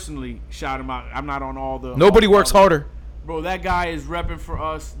to personally shout him out. I'm not on all the. Nobody works harder. Bro, that guy is repping for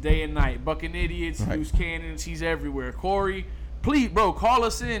us day and night. Bucking idiots, loose cannons. He's everywhere. Corey. Please, bro, call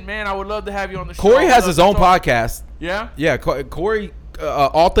us in, man. I would love to have you on the show. Corey has his own podcast. Yeah? Yeah, Corey,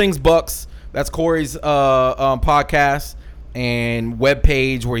 All Things Bucks. That's Corey's podcast and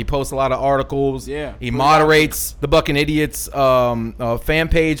webpage where he posts a lot of articles. Yeah. He moderates the Bucking Idiots fan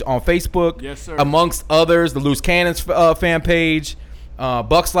page on Facebook. Yes, sir. Amongst others, the Loose Cannons fan page,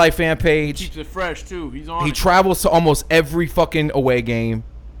 Bucks Life fan page. Keeps it fresh, too. He's on He travels to almost every fucking away game.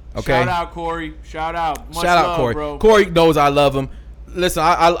 Okay. Shout out, Corey. Shout out. Much Shout out, love, Corey. Bro. Corey knows I love him. Listen,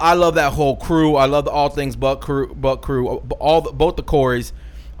 I love that whole crew. I love the All Things Buck crew. Both the Coreys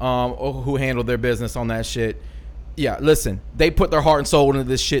who handled their business on that shit. Yeah, listen, they put their heart and soul into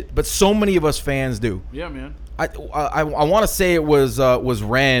this shit, but so many of us fans do. Yeah, man. I want to say it was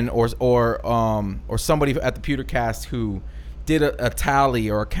Ren or somebody at the Pewtercast who did a tally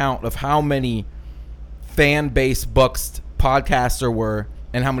or a count of how many fan base Bucks podcasts there were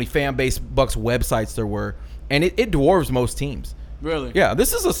and how many fan base Bucks websites there were, and it dwarves most teams. Really? Yeah,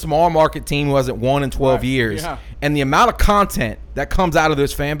 this is a small market team who hasn't won in 12 years, and the amount of content that comes out of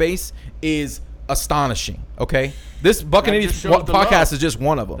this fan base is astonishing. Okay, this Bucking Idiots podcast is just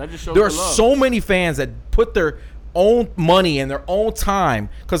one of them. There are so many fans that put their own money and their own time.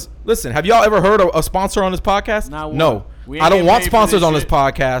 Because listen, have y'all ever heard of a sponsor on this podcast? No. I don't want sponsors on this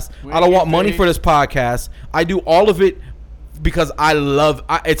podcast. I don't want money for this podcast. I do all of it because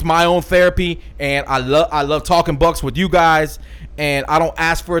it's my own therapy, and I love talking Bucks with you guys, and I don't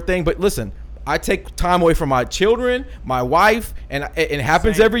ask for a thing. But listen, I take time away from my children, my wife, and it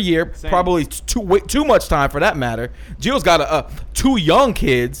happens every year. Probably too much time for that matter. Jill's got 2 young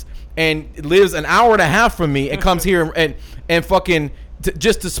kids and lives an hour and a half from me and comes here and fucking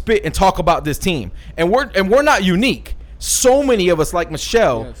just to spit and talk about this team. And we're not unique. So many of us, like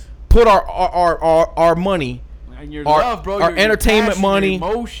Michelle, put our money, and your love, bro, our entertainment passion, money,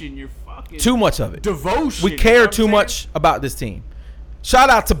 your emotion, your fucking too much of it, devotion. We care too much about this team.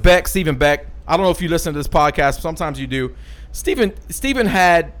 Shout out to Stephen Beck. I don't know if you listen to this podcast. Sometimes you do. Stephen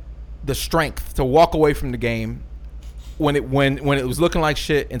had the strength to walk away from the game when it was looking like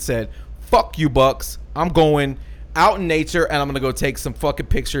shit and said, "Fuck you, Bucks. I'm going out in nature and I'm gonna go take some fucking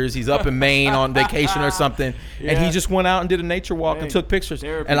pictures." He's up in Maine on vacation or something, and he just went out and did a nature walk and took pictures.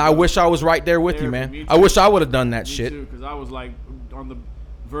 And I wish I was right there with you, man. I wish I would have done that shit. Because I was like on the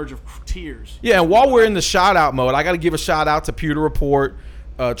verge of tears. Yeah, and while we're in the shout out mode, I got to give a shout out to Pewter Report,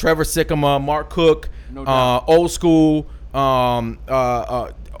 Trevor Sycamore, Mark Cook, Old School,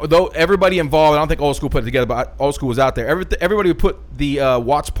 though everybody involved. I don't think Old School put it together, but Old School was out there. Everybody who put the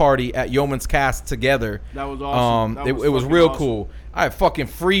watch party at Yeoman's Cast together. That was awesome. It was real awesome. Cool. I had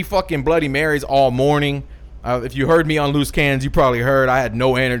free Bloody Marys all morning. If you heard me on Loose Cannons, you probably heard I had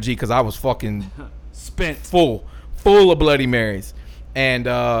no energy because I was fucking spent, full of Bloody Marys, and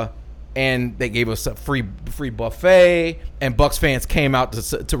they gave us a free buffet, and Bucks fans came out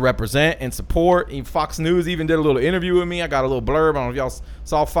to represent and support. Even Fox News even did a little interview with me. I got a little blurb. I don't know if y'all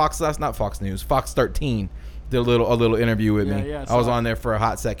saw Fox. That's not Fox News. Fox 13 did a little interview with me. I was on there for a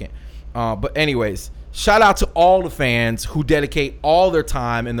hot second. But anyways, shout out to all the fans who dedicate all their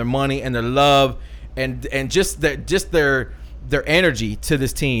time and their money and their love and just their energy to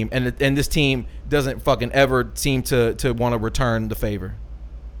this team, and this team doesn't fucking ever seem to want to return the favor.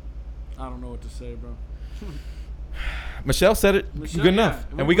 I don't know what to say, bro. Michelle said it good enough.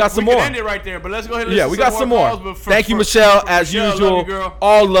 And we got some more. We can end it right there, but let's go ahead and listen we got some more. Calls, Thank you, Michelle, as usual. Love you, girl.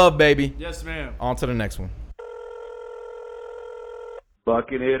 All love, baby. Yes, ma'am. On to the next one.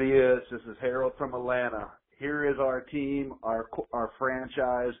 Bucking idiots. This is Harold from Atlanta. Here is our team, our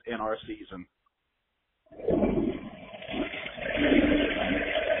franchise, and our season.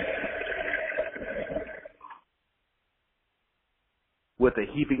 With a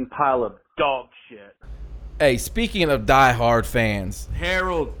heaping pile of dog shit. Hey, speaking of diehard fans,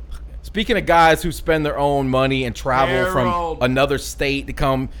 Harold. Speaking of guys who spend their own money and travel from another state to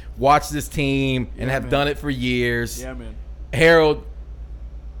come watch this team and have done it for years. Yeah, man. Harold.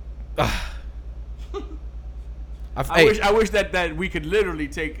 I wish that we could literally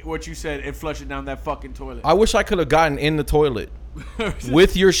take what you said and flush it down that fucking toilet. I wish I could have gotten in the toilet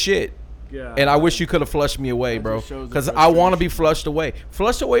with your shit. Yeah, and I wish you could have flushed me away, bro. Because I want to be flushed away.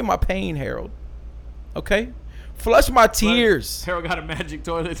 Flush away my pain, Harold. Okay? Flush my tears. Harold got a magic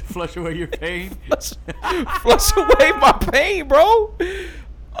toilet to flush away your pain. Flush away my pain, bro.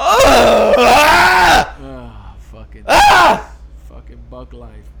 Fucking Buck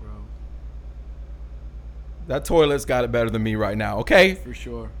life, bro. That toilet's got it better than me right now, okay? For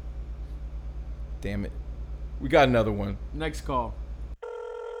sure. Damn it. We got another one. Next call.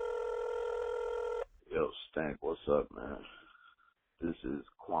 Yo, Stank, what's up, man? This is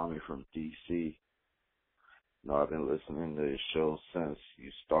Kwame from D.C. I've been listening to your show since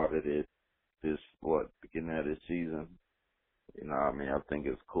you started it beginning of this season. I think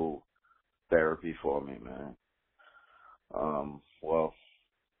it's cool therapy for me, man. Well,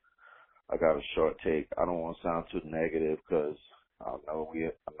 I got a short take. I don't want to sound too negative because I know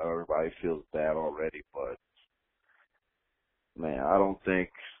everybody feels bad already, but man, I love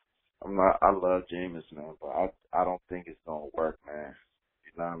Jameis, man, but I don't think it's gonna work, man.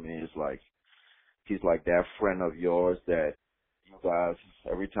 You know what I mean? It's like he's like that friend of yours that you guys,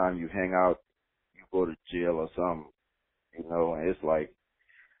 every time you hang out, you go to jail or something, and it's like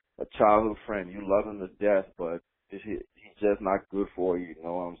a childhood friend. You love him to death, but he's just not good for you. You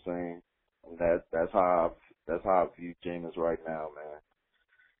know what I'm saying? And that's how I view Jameis right now, man.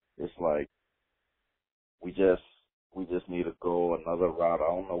 It's like we just need to go another route. I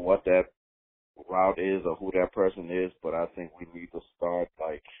don't know what that route is or who that person is, but I think we need to start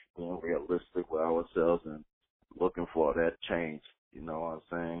being realistic with ourselves and looking for that change. You know what I'm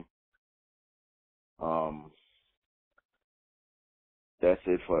saying? That's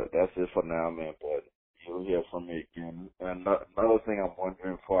it for now, man. But you'll hear from me again. And another thing I'm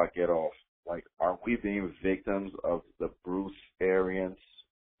wondering before I get off, like, are we being victims of the Bruce Arians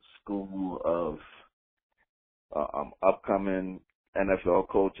school of upcoming NFL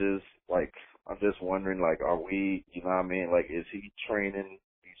coaches? Like, I'm just wondering, like, are we, you know what I mean? Like, is he training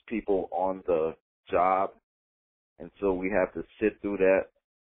these people on the job? And so we have to sit through that.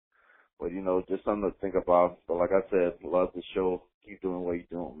 But, you know, just something to think about. But like I said, love the show. Keep doing what you're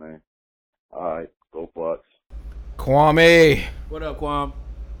doing, man. All right, go Bucks. Kwame. What up, Kwame?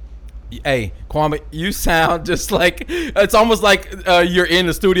 Hey, Kwame, you sound just like, it's almost like you're in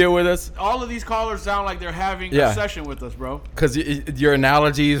the studio with us. All of these callers sound like they're having a session with us, bro. Because your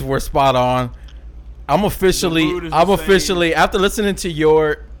analogies were spot on. I'm officially, after listening to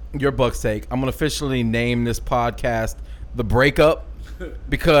your Bucks take, I'm going to officially name this podcast The Breakup.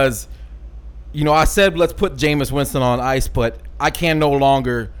 Because, you know, I said let's put Jameis Winston on ice, but I can no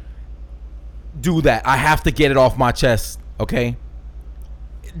longer do that. I have to get it off my chest, okay?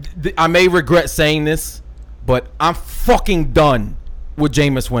 I may regret saying this, but I'm fucking done with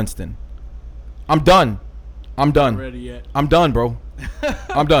Jameis Winston. I'm done. Not ready yet. I'm done, bro.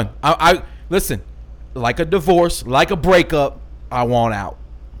 I'm done. I listen, like a divorce, like a breakup, I want out.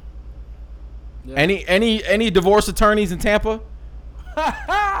 Yeah. Any divorce attorneys in Tampa?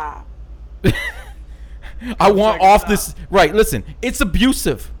 I want off this. Right, listen, it's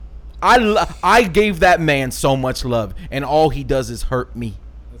abusive. I gave that man so much love, and all he does is hurt me.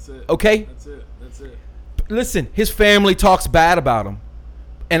 That's it. Okay? That's it. Listen, his family talks bad about him.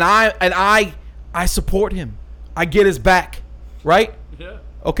 And I support him. I get his back. Right? Yeah.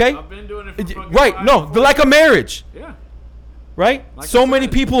 Okay? I've been doing it for right. No, like a marriage. Yeah. Right? Like so many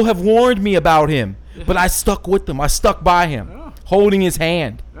people have warned me about him, but I stuck with him. I stuck by him, holding his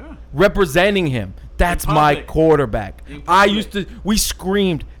hand, representing him. That's my quarterback. We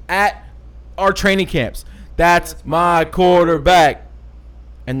screamed at our training camps. That's my quarterback.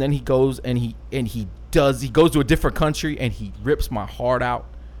 And then he goes and he goes to a different country and he rips my heart out.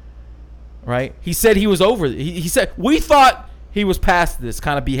 Right? He said he was over it. He said we thought he was past this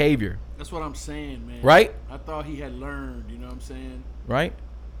kind of behavior. That's what I'm saying, man. Right? I thought he had learned, you know what I'm saying? Right?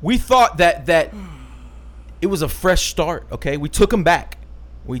 We thought that it was a fresh start, okay? We took him back.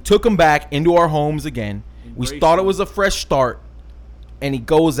 We took him back into our homes again. We thought it was a fresh start. And he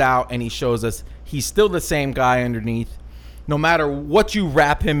goes out and he shows us he's still the same guy underneath. No matter what you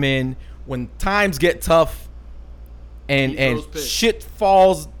wrap him in, when times get tough and shit's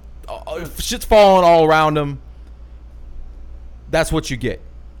falling all around him, that's what you get.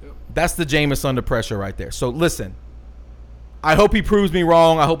 Yep. That's the Jameis under pressure right there. So listen, I hope he proves me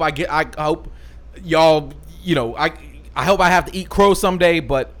wrong. I hope y'all, you know, I hope I have to eat crow someday,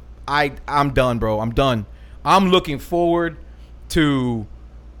 but I'm done, bro. I'm done. I'm looking forward to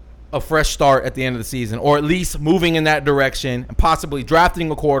a fresh start at the end of the season, or at least moving in that direction and possibly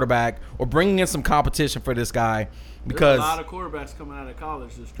drafting a quarterback or bringing in some competition for this guy. Because there's a lot of quarterbacks coming out of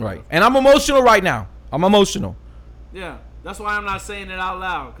college this draft. Right. And I'm emotional right now. I'm emotional. Yeah. That's why I'm not saying it out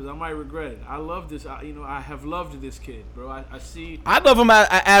loud, because I might regret it. I love this. I have loved this kid, bro. I see. I love him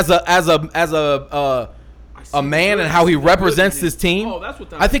as a man and how he represents this team. Oh, that's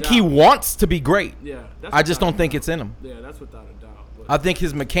without I think he wants to be great. Yeah. I just don't think it's in him. Yeah, that's without a doubt. I think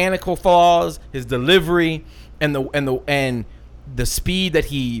his mechanical flaws, his delivery, and the speed that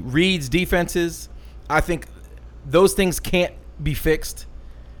he reads defenses, I think those things can't be fixed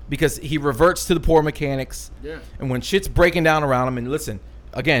because he reverts to the poor mechanics. Yeah. And when shit's breaking down around him, and listen,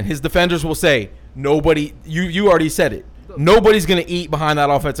 again, his defenders will say, nobody, you already said it, nobody's going to eat behind that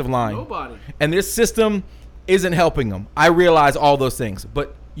offensive line. Nobody. And this system isn't helping them. I realize all those things,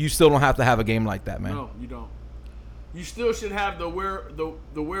 but you still don't have to have a game like that, man. No, you don't. You still should have the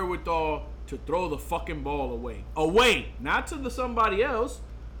wherewithal to throw the fucking ball away. Away. Not to somebody else.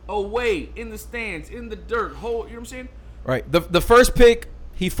 Away. In the stands. In the dirt. You know what I'm saying? Right. The first pick,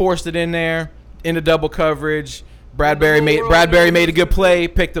 he forced it in there. Into double coverage. Bradbury made a good play.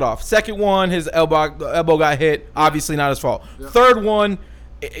 Picked it off. Second one, his elbow got hit. Obviously not his fault. Yeah. Third one,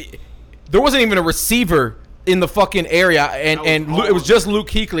 there wasn't even a receiver in the fucking area, and it was just Luke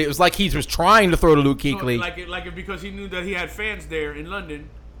Kuechly. It was like he was trying to throw to Luke Kuechly. Like because he knew that he had fans there in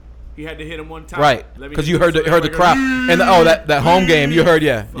London, he had to hit him one time. Right, because you heard the crowd and that home game. You heard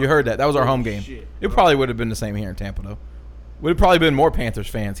that. That was our home game. Shit, it probably would have been the same here in Tampa though. Would have probably been more Panthers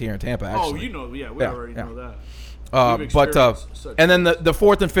fans here in Tampa. Actually. We already know that. And then the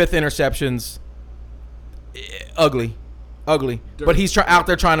fourth and fifth interceptions, ugly. But he's out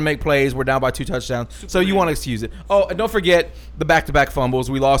there trying to make plays. We're down by 2 touchdowns. So you want to excuse it. Oh, and don't forget the back-to-back fumbles.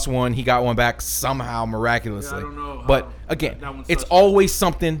 We lost one. He got one back somehow, miraculously. Yeah, I don't know. But, again, it's always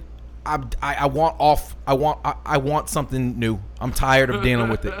something I want something new. I'm tired of dealing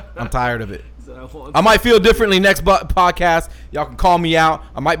with it. I'm tired of it. I might feel differently next podcast. Y'all can call me out.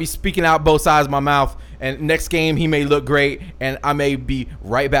 I might be speaking out both sides of my mouth. And next game, he may look great, and I may be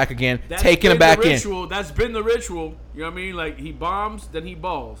right back again, taking him back in. That's been the ritual. You know what I mean? Like, he bombs, then he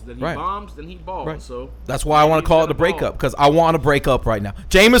balls. Then he bombs, then he balls. Right. So that's why I want to call it the breakup, because I want to break up right now.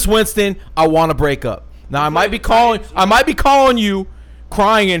 Jameis Winston, I want to break up. Now, I might be calling you,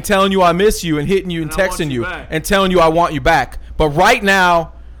 crying and telling you I miss you and hitting you and texting you and telling you I want you back. But right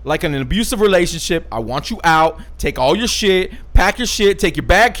now, like in an abusive relationship, I want you out, take all your shit, pack your shit, take your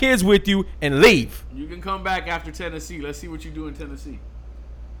bad kids with you, and leave. You can come back after Tennessee. Let's see what you do in Tennessee.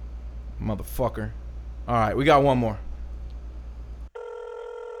 Motherfucker. All right, we got one more.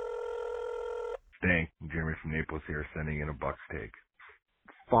 Dang, Jeremy from Naples here, sending in a Bucks take.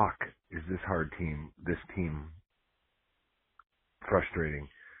 Fuck, is this team frustrating.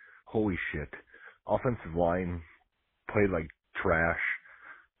 Holy shit. Offensive line played like trash.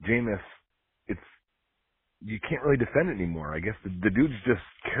 Jameis, you can't really defend it anymore. I guess the dude's just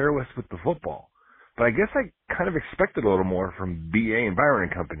careless with the football. But I guess I kind of expected a little more from BA and Byron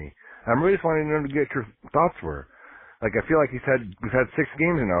and company. I'm really just wanting to know to get your thoughts were. Like, I feel like we've had 6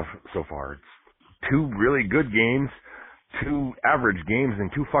 games now so far. It's 2 really good games, 2 average games,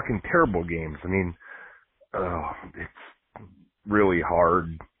 and 2 fucking terrible games. I mean, it's really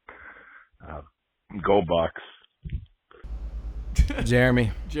hard. Go Bucks.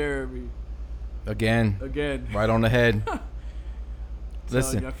 Jeremy. Again. Right on the head.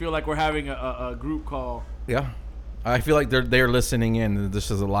 Listen. I feel like we're having a group call. Yeah. I feel like they're listening in.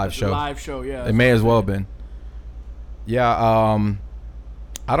 This is a live show. Live show, yeah. It may as well have been. Yeah.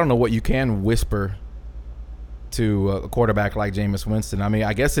 I don't know what you can whisper to a quarterback like Jameis Winston. I mean,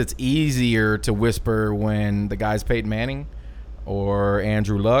 I guess it's easier to whisper when the guy's Peyton Manning or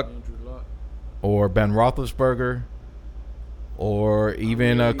Andrew Luck or Ben Roethlisberger or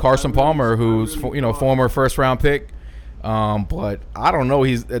even Carson Palmer, who's former first-round pick. But I don't know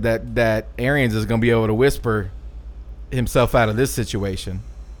that Arians is going to be able to whisper himself out of this situation.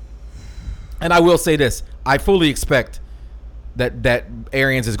 And I will say this: I fully expect that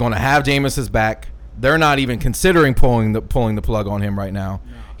Arians is going to have Jameis's back. They're not even considering pulling the plug on him right now.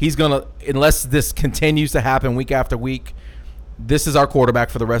 No. He's gonna, unless this continues to happen week after week. This is our quarterback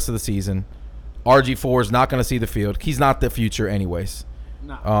for the rest of the season. RG4 is not going to see the field. He's not the future, anyways.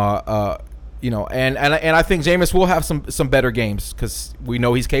 No. And I think Jameis will have some better games because we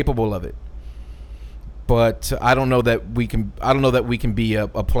know he's capable of it. But I don't know that we can. I don't know that we can be a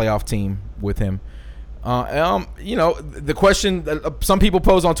playoff team with him. The question that some people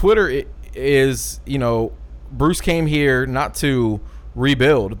pose on Twitter is, Bruce came here not to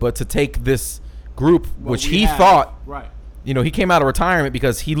rebuild, but to take this group, which he thought. Right. He came out of retirement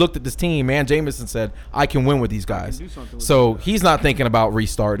because he looked at this team, man, Jameis, and said, I can win with these guys. So he's not thinking about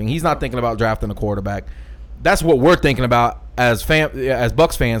restarting. He's not thinking about drafting a quarterback. That's what we're thinking about as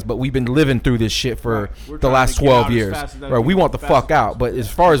Bucks fans, but we've been living through this shit for the last 12 years. Right, we want the fuck out. But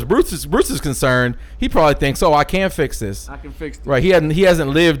as far as Bruce is concerned, he probably thinks, I can fix this. I can fix this. Right, he hasn't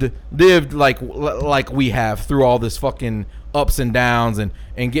lived like we have through all this fucking ups and downs and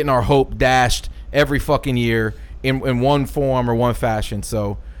getting our hope dashed every fucking year. In one form or one fashion.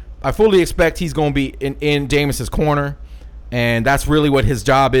 So I fully expect he's going to be in Jameis's corner, and that's really what his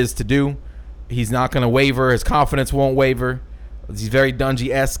job is to do. He's not going to waver. His confidence won't waver. He's very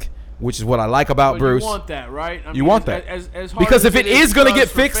Dungy-esque, which is what I like about Bruce. You want that, right? You want that. As hard because as if it is going to get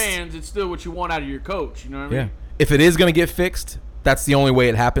fixed, fans, it's still what you want out of your coach. You know what I mean? If it is going to get fixed, that's the only way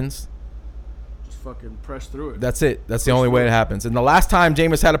it happens. Just fucking press through it. That's it. That's the only way it happens. And the last time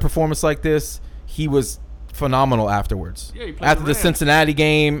Jameis had a performance like this, he was phenomenal afterwards. Yeah, after the Cincinnati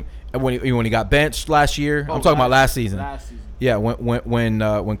game, when he got benched last year. I'm talking about last season. Yeah,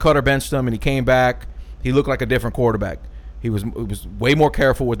 when Cutter benched him and he came back, he looked like a different quarterback. He was way more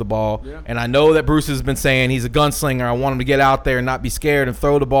careful with the ball. Yeah. And I know that Bruce has been saying he's a gunslinger. I want him to get out there and not be scared and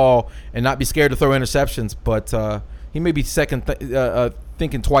throw the ball and not be scared to throw interceptions. But he may be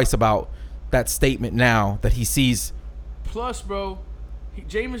thinking twice about that statement now that he sees. Plus, bro,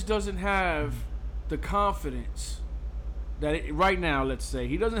 Jameis doesn't have the confidence that right now, let's say,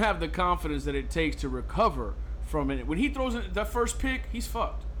 he doesn't have the confidence that it takes to recover from it. When he throws in that first pick, he's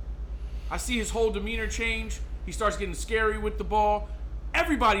fucked. I see his whole demeanor change. He starts getting scary with the ball.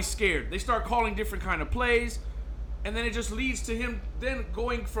 Everybody's scared. They start calling different kind of plays, and then it just leads to him then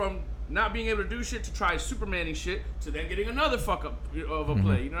going from not being able to do shit to try Supermaning shit to then getting another fuck up of a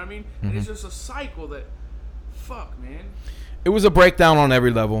play. You know what I mean? Mm-hmm. And it's just a cycle that, fuck, man. It was a breakdown on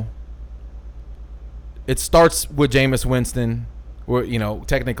every level. It starts with Jameis Winston,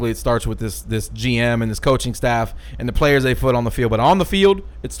 technically it starts with this GM and this coaching staff and the players they put on the field. But on the field,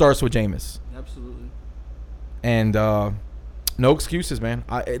 it starts with Jameis. Absolutely. And no excuses, man.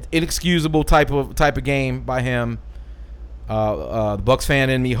 Inexcusable type of game by him. The Bucs fan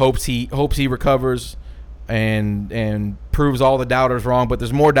in me hopes he recovers and proves all the doubters wrong. But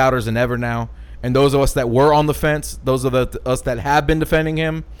there's more doubters than ever now. And those of us that were on the fence, those of us that have been defending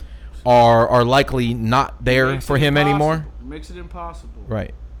him, are likely not there for him anymore. Makes it impossible.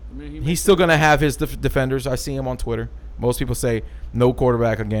 Right. He's still going to have his defenders. I see him on Twitter. Most people say no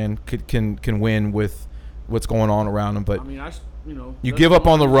quarterback again can win with what's going on around him. But you give up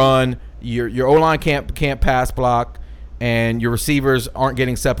on the run. Your O-line can't pass block, and your receivers aren't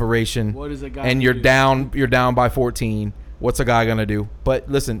getting separation. What is a guy? And you're down by 14. What's a guy going to do? But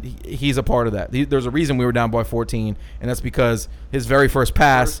listen, he's a part of that. There's a reason we were down by 14, and that's because his very first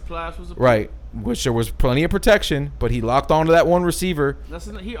pass was right, which there was plenty of protection, but he locked onto that one receiver. That's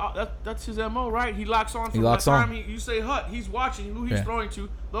his MO, right? He locks on from the time you say Hut. He's watching who he's throwing to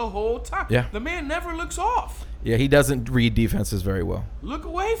the whole time. Yeah. The man never looks off. Yeah, he doesn't read defenses very well. Look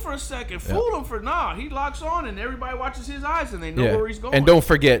away for a second. Fool him he locks on, and everybody watches his eyes, and they know where he's going. And don't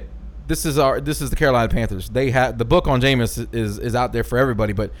forget, this is the Carolina Panthers. They have the book on Jameis is out there for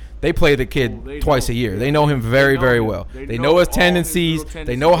everybody, but they play the kid twice a year. They know him very, very well. They know his tendencies.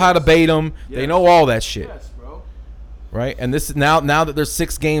 They know how to bait him. Yes. They know all that shit. Yes, bro. Right? And this is now that there's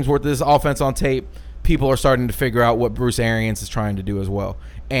 6 games worth of this offense on tape, people are starting to figure out what Bruce Arians is trying to do as well.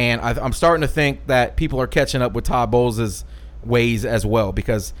 And I'm starting to think that people are catching up with Todd Bowles' ways as well,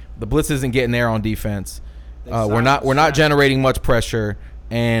 because the blitz isn't getting there on defense. We're not generating much pressure,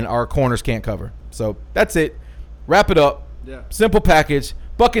 and our corners can't cover. So that's it. Wrap it up. Yeah. Simple package.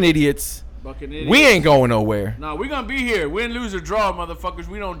 Bucking idiots. We ain't going nowhere. No, we're going to be here. Win, lose, or draw, motherfuckers.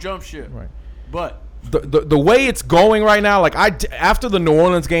 We don't jump shit. Right. But the way it's going right now, like after the New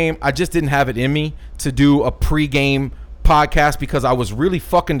Orleans game, I just didn't have it in me to do a pregame podcast because I was really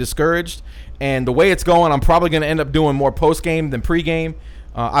fucking discouraged. And the way it's going, I'm probably going to end up doing more postgame than pregame.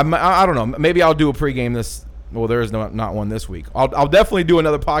 I don't know. Maybe I'll do a pregame this. Well, there is not one this week. I'll definitely do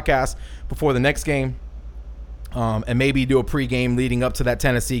another podcast before the next game, and maybe do a pregame leading up to that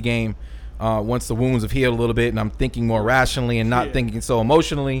Tennessee game once the wounds have healed a little bit and I'm thinking more rationally and not thinking so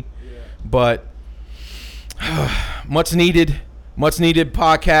emotionally. Yeah. But much needed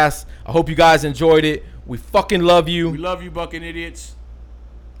podcast. I hope you guys enjoyed it. We fucking love you. We love you, Bucking Idiots.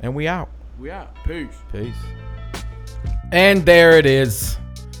 And we out. Peace. And there it is.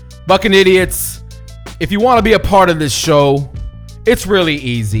 Bucking Idiots. If you want to be a part of this show, it's really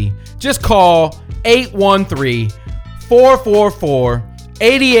easy. Just call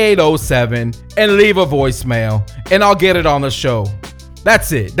 813-444-8807 and leave a voicemail, and I'll get it on the show.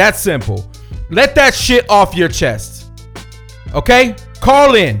 That's it. That's simple. Let that shit off your chest. Okay?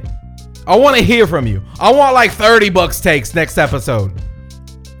 Call in. I want to hear from you. I want like 30 bucks takes next episode.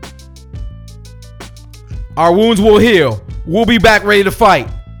 Our wounds will heal. We'll be back ready to fight.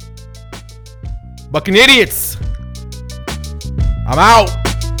 Bucking Idiots. I'm out.